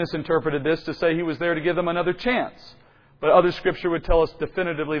 Some have misinterpreted this to say He was there to give them another chance. But other Scripture would tell us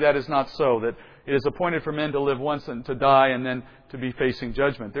definitively that is not so, that it is appointed for men to live once and to die and then to be facing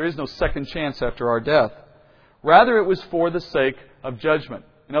judgment. There is no second chance after our death. Rather, it was for the sake of judgment.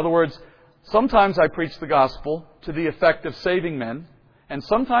 In other words, sometimes I preach the gospel to the effect of saving men, and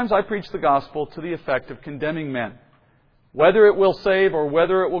sometimes I preach the gospel to the effect of condemning men. Whether it will save or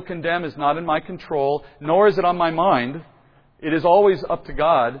whether it will condemn is not in my control, nor is it on my mind. It is always up to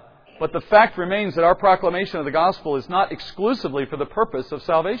God. But the fact remains that our proclamation of the gospel is not exclusively for the purpose of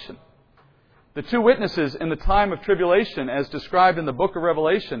salvation. The two witnesses in the time of tribulation, as described in the book of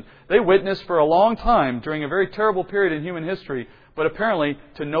Revelation, they witnessed for a long time during a very terrible period in human history, but apparently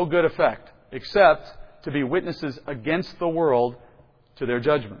to no good effect, except to be witnesses against the world to their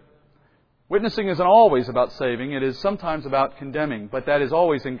judgment. Witnessing isn't always about saving. It is sometimes about condemning, but that is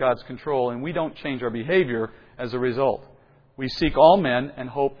always in God's control, and we don't change our behavior as a result. We seek all men and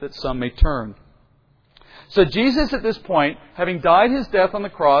hope that some may turn. So Jesus at this point, having died His death on the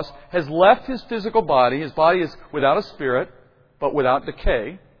cross, has left His physical body. His body is without a spirit, but without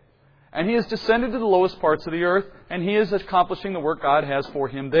decay. And He has descended to the lowest parts of the earth, and He is accomplishing the work God has for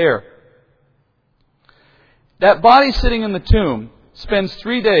Him there. That body sitting in the tomb spends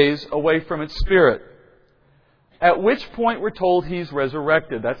 3 days away from its spirit, at which point we're told He's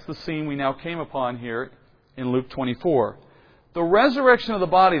resurrected. That's the scene we now came upon here in Luke 24. The resurrection of the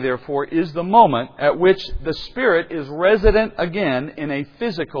body, therefore, is the moment at which the Spirit is resident again in a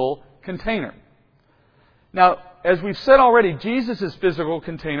physical container. Now, as we've said already, Jesus' physical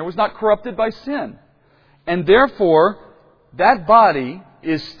container was not corrupted by sin. And therefore, that body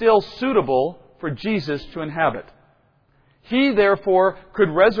is still suitable for Jesus to inhabit. He, therefore, could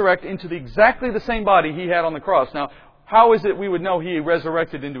resurrect into exactly the same body He had on the cross. Now, how is it we would know He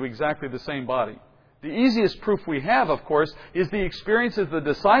resurrected into exactly the same body? The easiest proof we have, of course, is the experiences the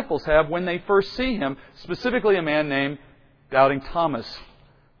disciples have when they first see Him, specifically a man named Doubting Thomas.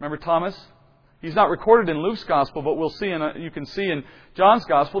 Remember Thomas? He's not recorded in Luke's Gospel, but you can see in John's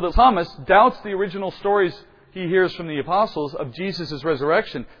Gospel that Thomas doubts the original stories he hears from the apostles of Jesus'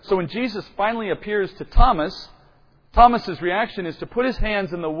 resurrection. So when Jesus finally appears to Thomas's reaction is to put his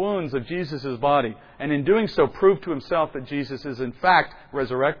hands in the wounds of Jesus' body, and in doing so prove to himself that Jesus is in fact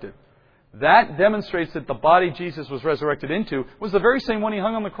resurrected. That demonstrates that the body Jesus was resurrected into was the very same one He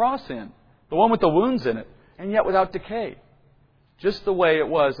hung on the cross in, the one with the wounds in it, and yet without decay. Just the way it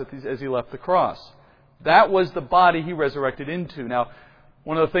was as He left the cross. That was the body He resurrected into. Now,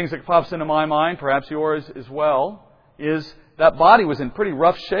 one of the things that pops into my mind, perhaps yours as well, is that body was in pretty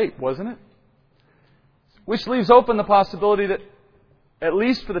rough shape, wasn't it? Which leaves open the possibility that, at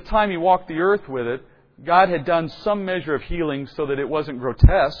least for the time He walked the earth with it, God had done some measure of healing so that it wasn't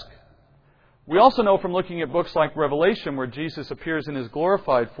grotesque. We also know from looking at books like Revelation, where Jesus appears in His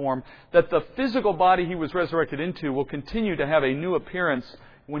glorified form, that the physical body He was resurrected into will continue to have a new appearance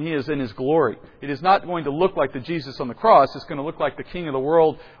when He is in His glory. It is not going to look like the Jesus on the cross. It's going to look like the King of the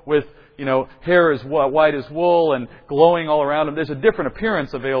world with, hair as white as wool and glowing all around Him. There's a different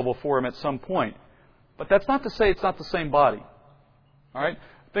appearance available for Him at some point. But that's not to say it's not the same body. All right?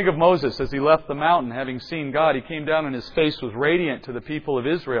 Think of Moses as he left the mountain, having seen God. He came down and his face was radiant to the people of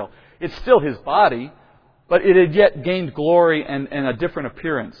Israel. It's still his body, but it had yet gained glory and a different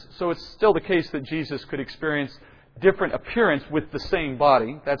appearance. So it's still the case that Jesus could experience different appearance with the same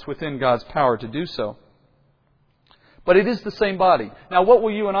body. That's within God's power to do so. But it is the same body. Now, what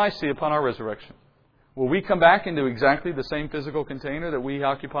will you and I see upon our resurrection? Will we come back into exactly the same physical container that we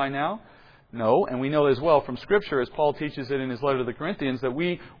occupy now? No, and we know as well from Scripture, as Paul teaches it in his letter to the Corinthians, that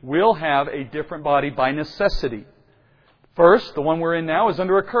we will have a different body by necessity. First, the one we're in now is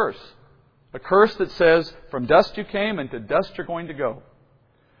under a curse. A curse that says, from dust you came and to dust you're going to go.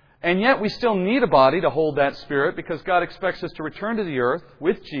 And yet we still need a body to hold that Spirit, because God expects us to return to the earth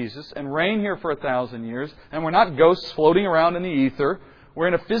with Jesus and reign here for 1,000 years. And we're not ghosts floating around in the ether. We're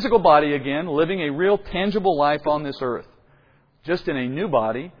in a physical body again, living a real tangible life on this earth. Just in a new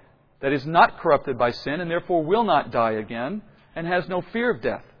body that is not corrupted by sin and therefore will not die again and has no fear of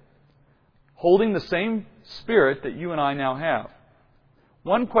death. Holding the same Spirit that you and I now have.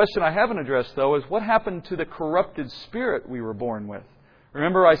 One question I haven't addressed, though, is what happened to the corrupted spirit we were born with?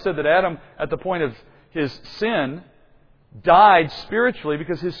 Remember I said that Adam, at the point of his sin, died spiritually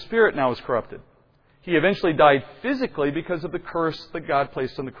because his spirit now is corrupted. He eventually died physically because of the curse that God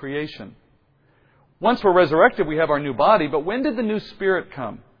placed on the creation. Once we're resurrected, we have our new body, but when did the new spirit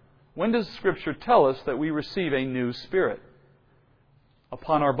come? When does Scripture tell us that we receive a new spirit?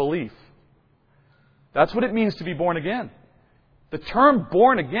 Upon our belief. That's what it means to be born again. The term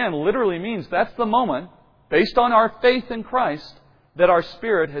born again literally means that's the moment, based on our faith in Christ, that our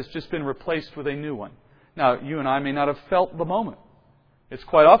spirit has just been replaced with a new one. Now, you and I may not have felt the moment. It's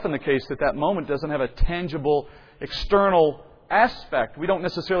quite often the case that that moment doesn't have a tangible, external aspect. We don't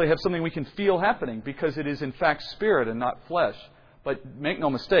necessarily have something we can feel happening because it is in fact spirit and not flesh. But make no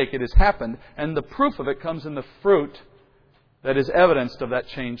mistake, it has happened, and the proof of it comes in the fruit that is evidenced of that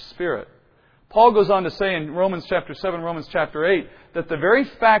changed spirit. Paul goes on to say in Romans chapter 7, Romans chapter 8, that the very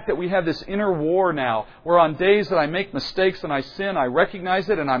fact that we have this inner war now, where on days that I make mistakes and I sin, I recognize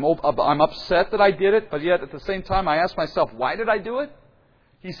it and I'm upset that I did it, but yet at the same time I ask myself, why did I do it?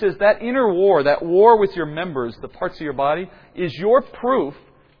 He says that inner war, that war with your members, the parts of your body, is your proof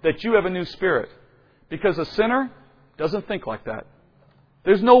that you have a new spirit. Because a sinner doesn't think like that.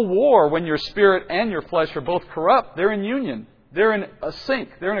 There's no war when your spirit and your flesh are both corrupt. They're in union. They're in a sync.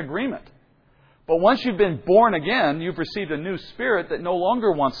 They're in agreement. But once you've been born again, you've received a new spirit that no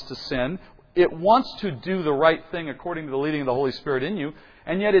longer wants to sin. It wants to do the right thing according to the leading of the Holy Spirit in you.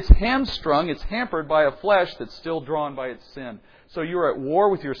 And yet it's hamstrung, it's hampered by a flesh that's still drawn by its sin. So you're at war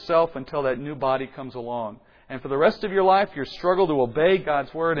with yourself until that new body comes along. And for the rest of your life, your struggle to obey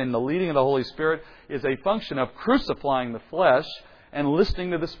God's Word and the leading of the Holy Spirit is a function of crucifying the flesh and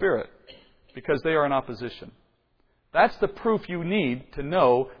listening to the Spirit, because they are in opposition. That's the proof you need to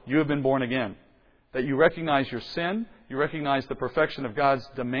know you have been born again. That you recognize your sin, you recognize the perfection of God's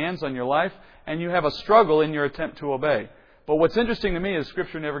demands on your life, and you have a struggle in your attempt to obey. But what's interesting to me is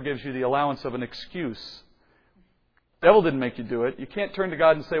Scripture never gives you the allowance of an excuse. The devil didn't make you do it. You can't turn to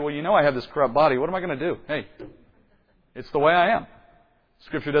God and say, well, you know I have this corrupt body. What am I going to do? Hey, it's the way I am.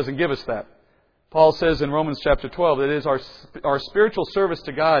 Scripture doesn't give us that. Paul says in Romans chapter 12 that it is our spiritual service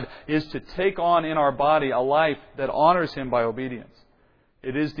to God is to take on in our body a life that honors Him by obedience.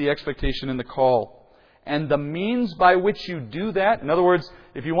 It is the expectation and the call. And the means by which you do that, in other words,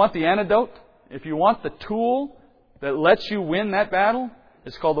 if you want the antidote, if you want the tool that lets you win that battle,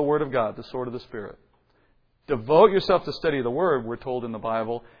 it's called the Word of God, the sword of the Spirit. Devote yourself to study the Word, we're told in the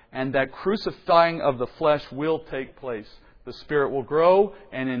Bible, and that crucifying of the flesh will take place. The Spirit will grow,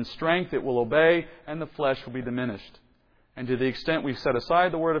 and in strength it will obey, and the flesh will be diminished. And to the extent we set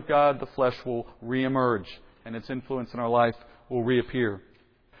aside the Word of God, the flesh will reemerge, and its influence in our life will reappear.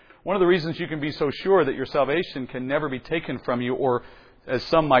 One of the reasons you can be so sure that your salvation can never be taken from you, or, as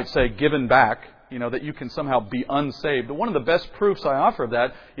some might say, given back, that you can somehow be unsaved. But one of the best proofs I offer of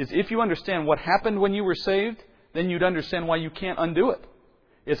that is if you understand what happened when you were saved, then you'd understand why you can't undo it.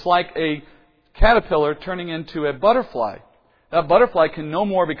 It's like a caterpillar turning into a butterfly. That butterfly can no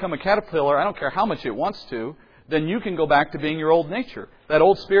more become a caterpillar, I don't care how much it wants to, then you can go back to being your old nature. That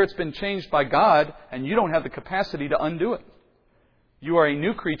old spirit's been changed by God, and you don't have the capacity to undo it. You are a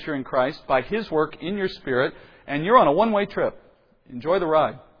new creature in Christ by His work in your spirit, and you're on a one-way trip. Enjoy the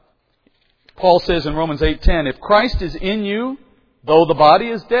ride. Paul says in Romans 8:10, if Christ is in you, though the body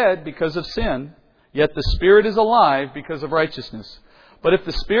is dead because of sin, yet the Spirit is alive because of righteousness. But if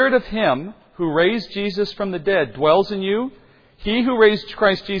the Spirit of Him who raised Jesus from the dead dwells in you, He who raised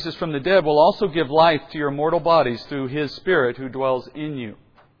Christ Jesus from the dead will also give life to your mortal bodies through His Spirit who dwells in you.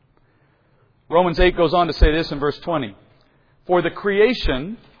 Romans 8 goes on to say this in verse 20. For the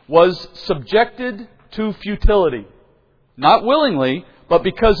creation was subjected to futility, not willingly, but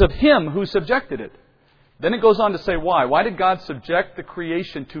because of Him who subjected it. Then it goes on to say why. Why did God subject the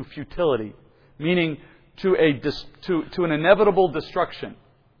creation to futility? Meaning to an inevitable destruction.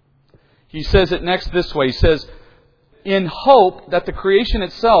 He says it next this way. He says, in hope that the creation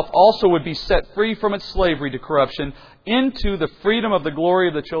itself also would be set free from its slavery to corruption into the freedom of the glory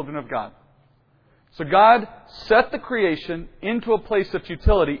of the children of God. So God set the creation into a place of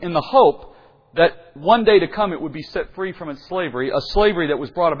futility in the hope that one day to come it would be set free from its slavery, a slavery that was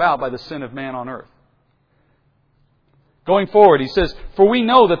brought about by the sin of man on earth. Going forward, he says, for we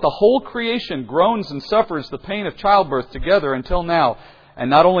know that the whole creation groans and suffers the pain of childbirth together until now. And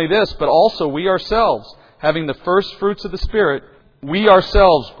not only this, but also we ourselves, having the first fruits of the Spirit, we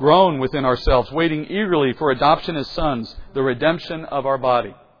ourselves groan within ourselves, waiting eagerly for adoption as sons, the redemption of our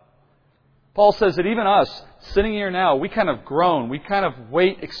body. Paul says that even us, sitting here now, we kind of groan. We kind of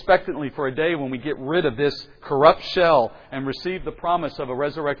wait expectantly for a day when we get rid of this corrupt shell and receive the promise of a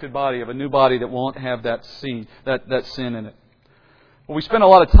resurrected body, of a new body that won't have that sin in it. Well, we spent a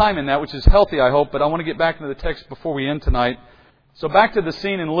lot of time in that, which is healthy, I hope, but I want to get back into the text before we end tonight. So back to the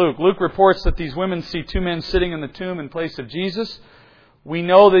scene in Luke. Luke reports that these women see two men sitting in the tomb in place of Jesus. We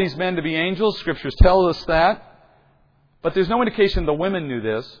know these men to be angels. Scriptures tell us that. But there's no indication the women knew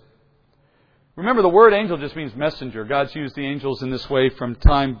this. Remember, the word angel just means messenger. God's used the angels in this way from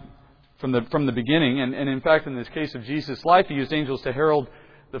the beginning. And in fact, in this case of Jesus' life, He used angels to herald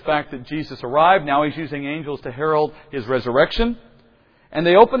the fact that Jesus arrived. Now He's using angels to herald His resurrection. And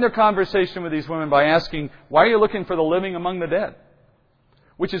they opened their conversation with these women by asking, why are you looking for the living among the dead?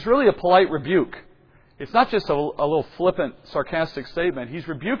 Which is really a polite rebuke. It's not just a little flippant, sarcastic statement. He's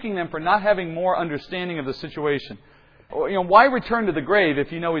rebuking them for not having more understanding of the situation. Why return to the grave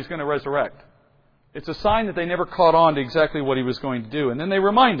if you know He's going to resurrect? It's a sign that they never caught on to exactly what He was going to do. And then they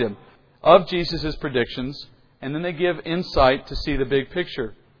remind Him of Jesus' predictions, and then they give insight to see the big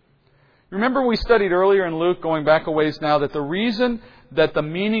picture. Remember we studied earlier in Luke, going back a ways now, that the reason that the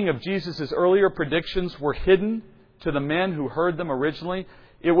meaning of Jesus' earlier predictions were hidden to the men who heard them originally,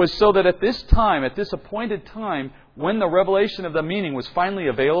 it was so that at this time, at this appointed time, when the revelation of the meaning was finally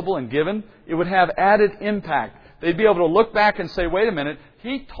available and given, it would have added impact. They'd be able to look back and say, wait a minute,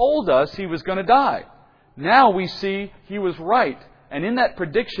 He told us He was going to die. Now we see He was right. And in that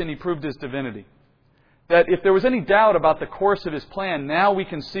prediction, He proved His divinity. That if there was any doubt about the course of His plan, now we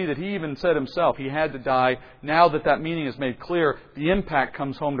can see that He even said Himself He had to die. Now that meaning is made clear, the impact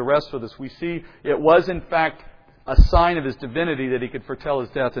comes home to rest with us. We see it was in fact a sign of His divinity that He could foretell His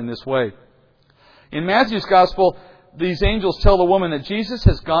death in this way. In Matthew's Gospel, these angels tell the woman that Jesus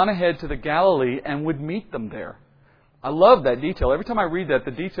has gone ahead to the Galilee and would meet them there. I love that detail. Every time I read that, the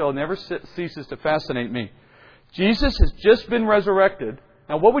detail never ceases to fascinate me. Jesus has just been resurrected.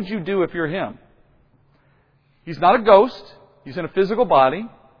 Now, what would you do if you're Him? He's not a ghost. He's in a physical body.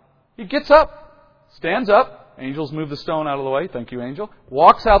 He gets up, stands up. Angels move the stone out of the way. Thank you, angel.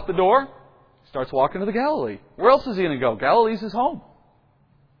 Walks out the door. Starts walking to the Galilee. Where else is He going to go? Galilee's His home.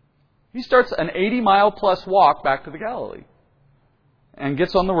 He starts an 80-mile-plus walk back to the Galilee. And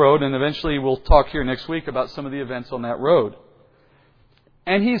gets on the road, and eventually we'll talk here next week about some of the events on that road.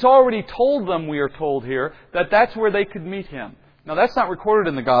 And He's already told them, we are told here, that that's where they could meet Him. Now that's not recorded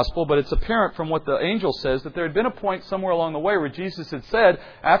in the Gospel, but it's apparent from what the angel says that there had been a point somewhere along the way where Jesus had said,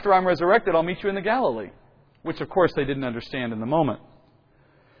 after I'm resurrected, I'll meet you in the Galilee. Which of course they didn't understand in the moment.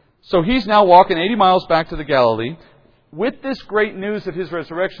 So he's now walking 80 miles back to the Galilee. With this great news of his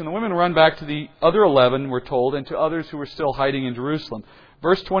resurrection, the women run back to the other 11, we're told, and to others who were still hiding in Jerusalem.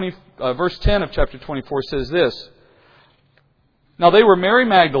 Verse 10 of chapter 24 says this. Now they were Mary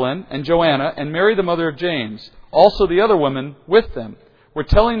Magdalene and Joanna and Mary the mother of James. Also the other women with them were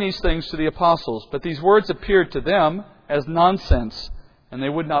telling these things to the apostles. But these words appeared to them as nonsense, and they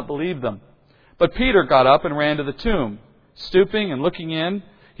would not believe them. But Peter got up and ran to the tomb. Stooping and looking in,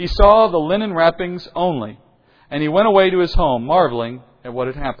 he saw the linen wrappings only. And he went away to his home, marveling at what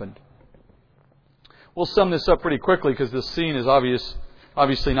had happened. We'll sum this up pretty quickly because this scene is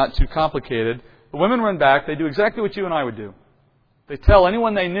obviously not too complicated. The women run back. They do exactly what you and I would do. They tell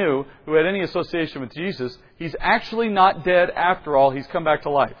anyone they knew who had any association with Jesus, he's actually not dead after all. He's come back to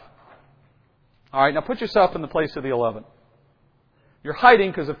life. All right, now put yourself in the place of the 11. You're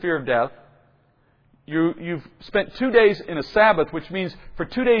hiding because of fear of death. You've spent 2 days in a Sabbath, which means for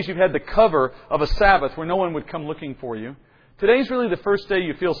 2 days you've had the cover of a Sabbath where no one would come looking for you. Today's really the first day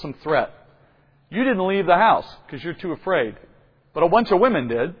you feel some threat. You didn't leave the house because you're too afraid. But a bunch of women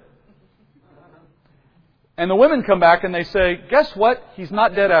did. And the women come back and they say, guess what? He's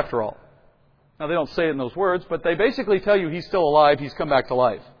not dead after all. Now, they don't say it in those words, but they basically tell you he's still alive, he's come back to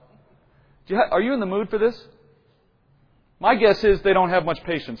life. Are you in the mood for this? My guess is they don't have much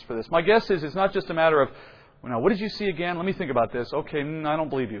patience for this. My guess is it's not just a matter of, well, now, what did you see again? Let me think about this. Okay, I don't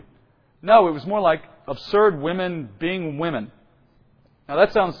believe you. No, it was more like absurd women being women. Now,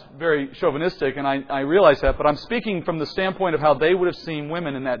 that sounds very chauvinistic, and I realize that, but I'm speaking from the standpoint of how they would have seen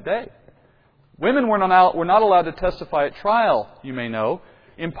women in that day. Women were not allowed to testify at trial, you may know,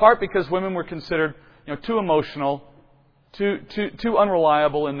 in part because women were considered too emotional, too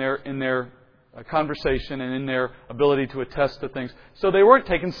unreliable in their conversation and in their ability to attest to things. So they weren't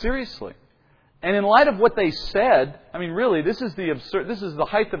taken seriously. And in light of what they said, I mean, really, this is the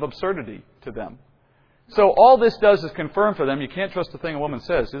height of absurdity to them. So all this does is confirm for them you can't trust a thing a woman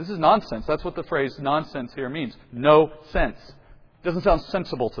says. This is nonsense. That's what the phrase nonsense here means. No sense. It doesn't sound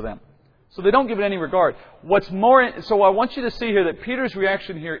sensible to them. So they don't give it any regard. So I want you to see here that Peter's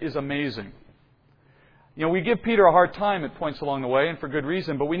reaction here is amazing. We give Peter a hard time at points along the way, and for good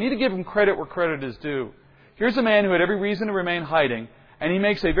reason, but we need to give him credit where credit is due. Here's a man who had every reason to remain hiding, and he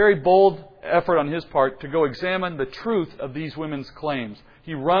makes a very bold effort on his part to go examine the truth of these women's claims.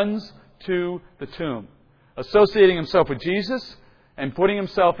 He runs to the tomb, associating himself with Jesus and putting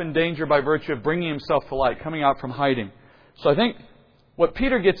himself in danger by virtue of bringing himself to light, coming out from hiding. So I think what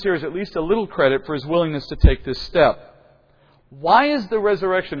Peter gets here is at least a little credit for his willingness to take this step. Why is the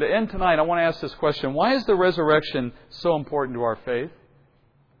resurrection, to end tonight, I want to ask this question, why is the resurrection so important to our faith?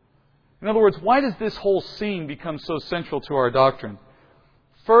 In other words, why does this whole scene become so central to our doctrine?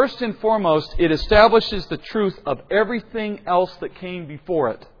 First and foremost, it establishes the truth of everything else that came before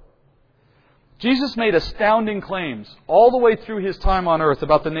it. Jesus made astounding claims all the way through His time on earth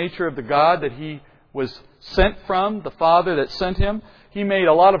about the nature of the God that He was sent from, the Father that sent Him. He made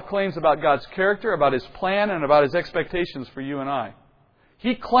a lot of claims about God's character, about His plan, and about His expectations for you and I.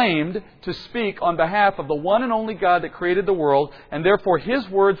 He claimed to speak on behalf of the one and only God that created the world, and therefore His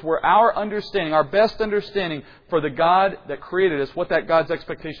words were our understanding, our best understanding for the God that created us, what that God's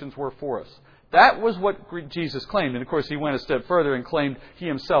expectations were for us. That was what Jesus claimed. And of course, He went a step further and claimed He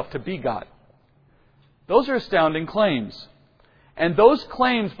Himself to be God. Those are astounding claims. And those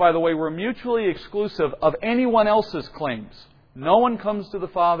claims, by the way, were mutually exclusive of anyone else's claims. No one comes to the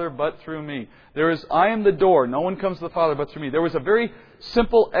Father but through me. I am the door. No one comes to the Father but through me. There was a very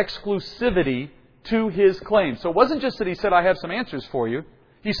simple exclusivity to His claim. So it wasn't just that He said, I have some answers for you.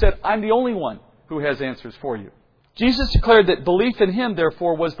 He said, I'm the only one who has answers for you. Jesus declared that belief in Him,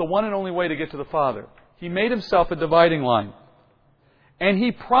 therefore, was the one and only way to get to the Father. He made Himself a dividing line. And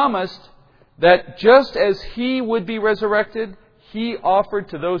He promised that just as He would be resurrected, He offered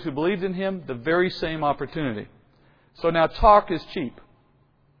to those who believed in Him the very same opportunity. So now talk is cheap.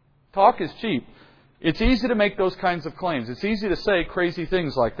 Talk is cheap. It's easy to make those kinds of claims. It's easy to say crazy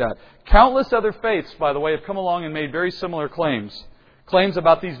things like that. Countless other faiths, by the way, have come along and made very similar claims. Claims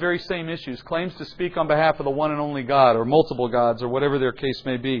about these very same issues. Claims to speak on behalf of the one and only God, or multiple gods, or whatever their case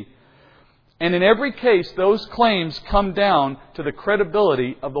may be. And in every case, those claims come down to the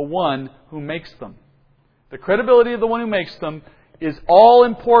credibility of the one who makes them. The credibility of the one who makes them is all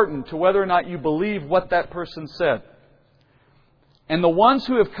important to whether or not you believe what that person said. And the ones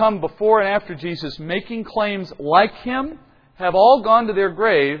who have come before and after Jesus making claims like Him have all gone to their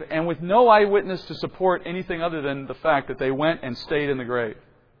grave and with no eyewitness to support anything other than the fact that they went and stayed in the grave.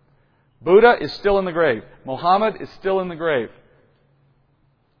 Buddha is still in the grave. Muhammad is still in the grave.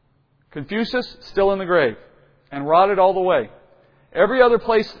 Confucius, still in the grave and rotted all the way. Every other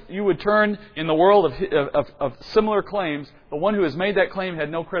place you would turn in the world of similar claims, the one who has made that claim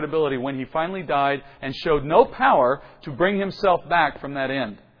had no credibility when he finally died and showed no power to bring himself back from that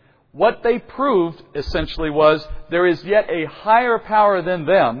end. What they proved, essentially, was there is yet a higher power than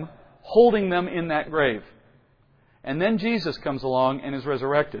them holding them in that grave. And then Jesus comes along and is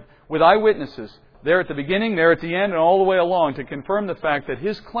resurrected with eyewitnesses there at the beginning, there at the end, and all the way along to confirm the fact that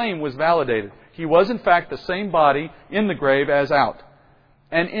his claim was validated. He was, in fact, the same body in the grave as out.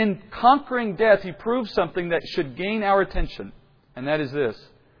 And in conquering death, he proves something that should gain our attention. And that is this.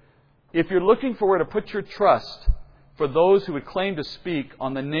 If you're looking for where to put your trust for those who would claim to speak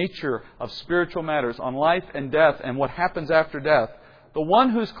on the nature of spiritual matters, on life and death and what happens after death, the one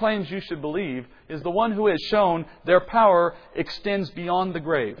whose claims you should believe is the one who has shown their power extends beyond the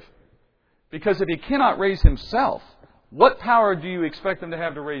grave. Because if he cannot raise himself, what power do you expect him to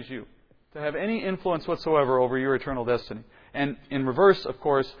have raise you? To have any influence whatsoever over your eternal destiny. And in reverse, of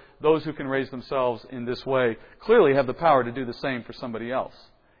course, those who can raise themselves in this way clearly have the power to do the same for somebody else.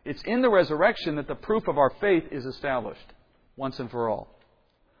 It's in the resurrection that the proof of our faith is established, once and for all.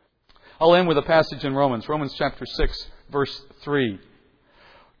 I'll end with a passage in Romans chapter 6, verse 3.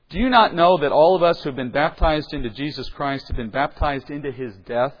 Do you not know that all of us who have been baptized into Jesus Christ have been baptized into His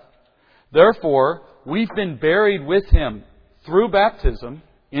death? Therefore, we've been buried with Him through baptism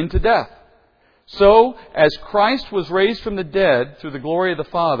into death. So, as Christ was raised from the dead through the glory of the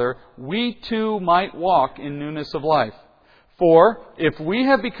Father, we too might walk in newness of life. For, if we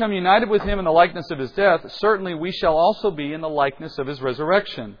have become united with Him in the likeness of His death, certainly we shall also be in the likeness of His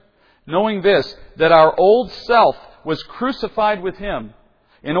resurrection. Knowing this, that our old self was crucified with Him,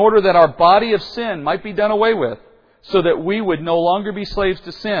 in order that our body of sin might be done away with, so that we would no longer be slaves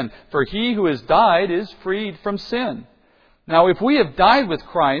to sin. For he who has died is freed from sin. Now, if we have died with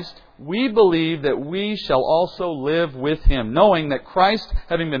Christ, we believe that we shall also live with Him, knowing that Christ,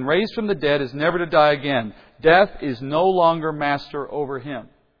 having been raised from the dead, is never to die again. Death is no longer master over Him.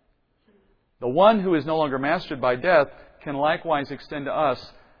 The one who is no longer mastered by death can likewise extend to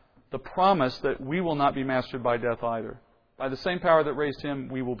us the promise that we will not be mastered by death either. By the same power that raised Him,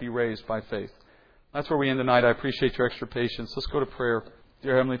 we will be raised by faith. That's where we end tonight. I appreciate your extra patience. Let's go to prayer.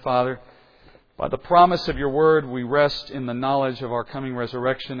 Dear Heavenly Father, by the promise of your word, we rest in the knowledge of our coming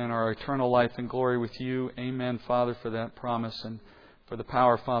resurrection and our eternal life and glory with you. Amen, Father, for that promise and for the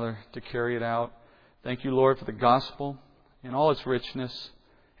power, Father, to carry it out. Thank you, Lord, for the gospel in all its richness.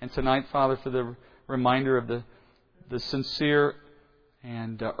 And tonight, Father, for the reminder of the sincere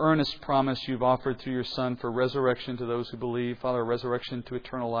and earnest promise you've offered through your Son for resurrection to those who believe. Father, resurrection to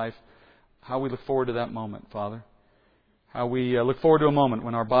eternal life. How we look forward to that moment, Father. How we look forward to a moment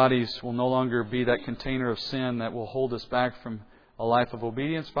when our bodies will no longer be that container of sin that will hold us back from a life of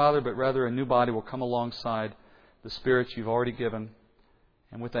obedience, Father, but rather a new body will come alongside the Spirit you've already given.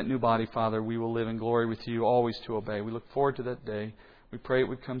 And with that new body, Father, we will live in glory with you, always to obey. We look forward to that day. We pray it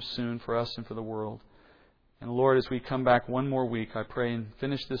would come soon for us and for the world. And Lord, as we come back one more week, I pray and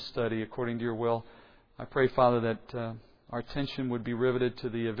finish this study according to your will. I pray, Father, that our attention would be riveted to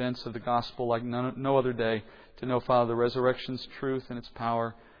the events of the gospel like no other day, to know, Father, the resurrection's truth and its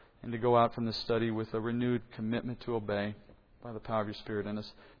power, and to go out from this study with a renewed commitment to obey by the power of your Spirit in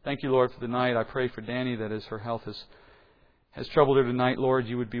us. Thank you, Lord, for the night. I pray for Danny that as her health has troubled her tonight, Lord,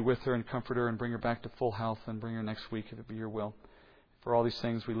 you would be with her and comfort her and bring her back to full health and bring her next week if it be your will. For all these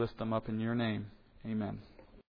things, we lift them up in your name. Amen.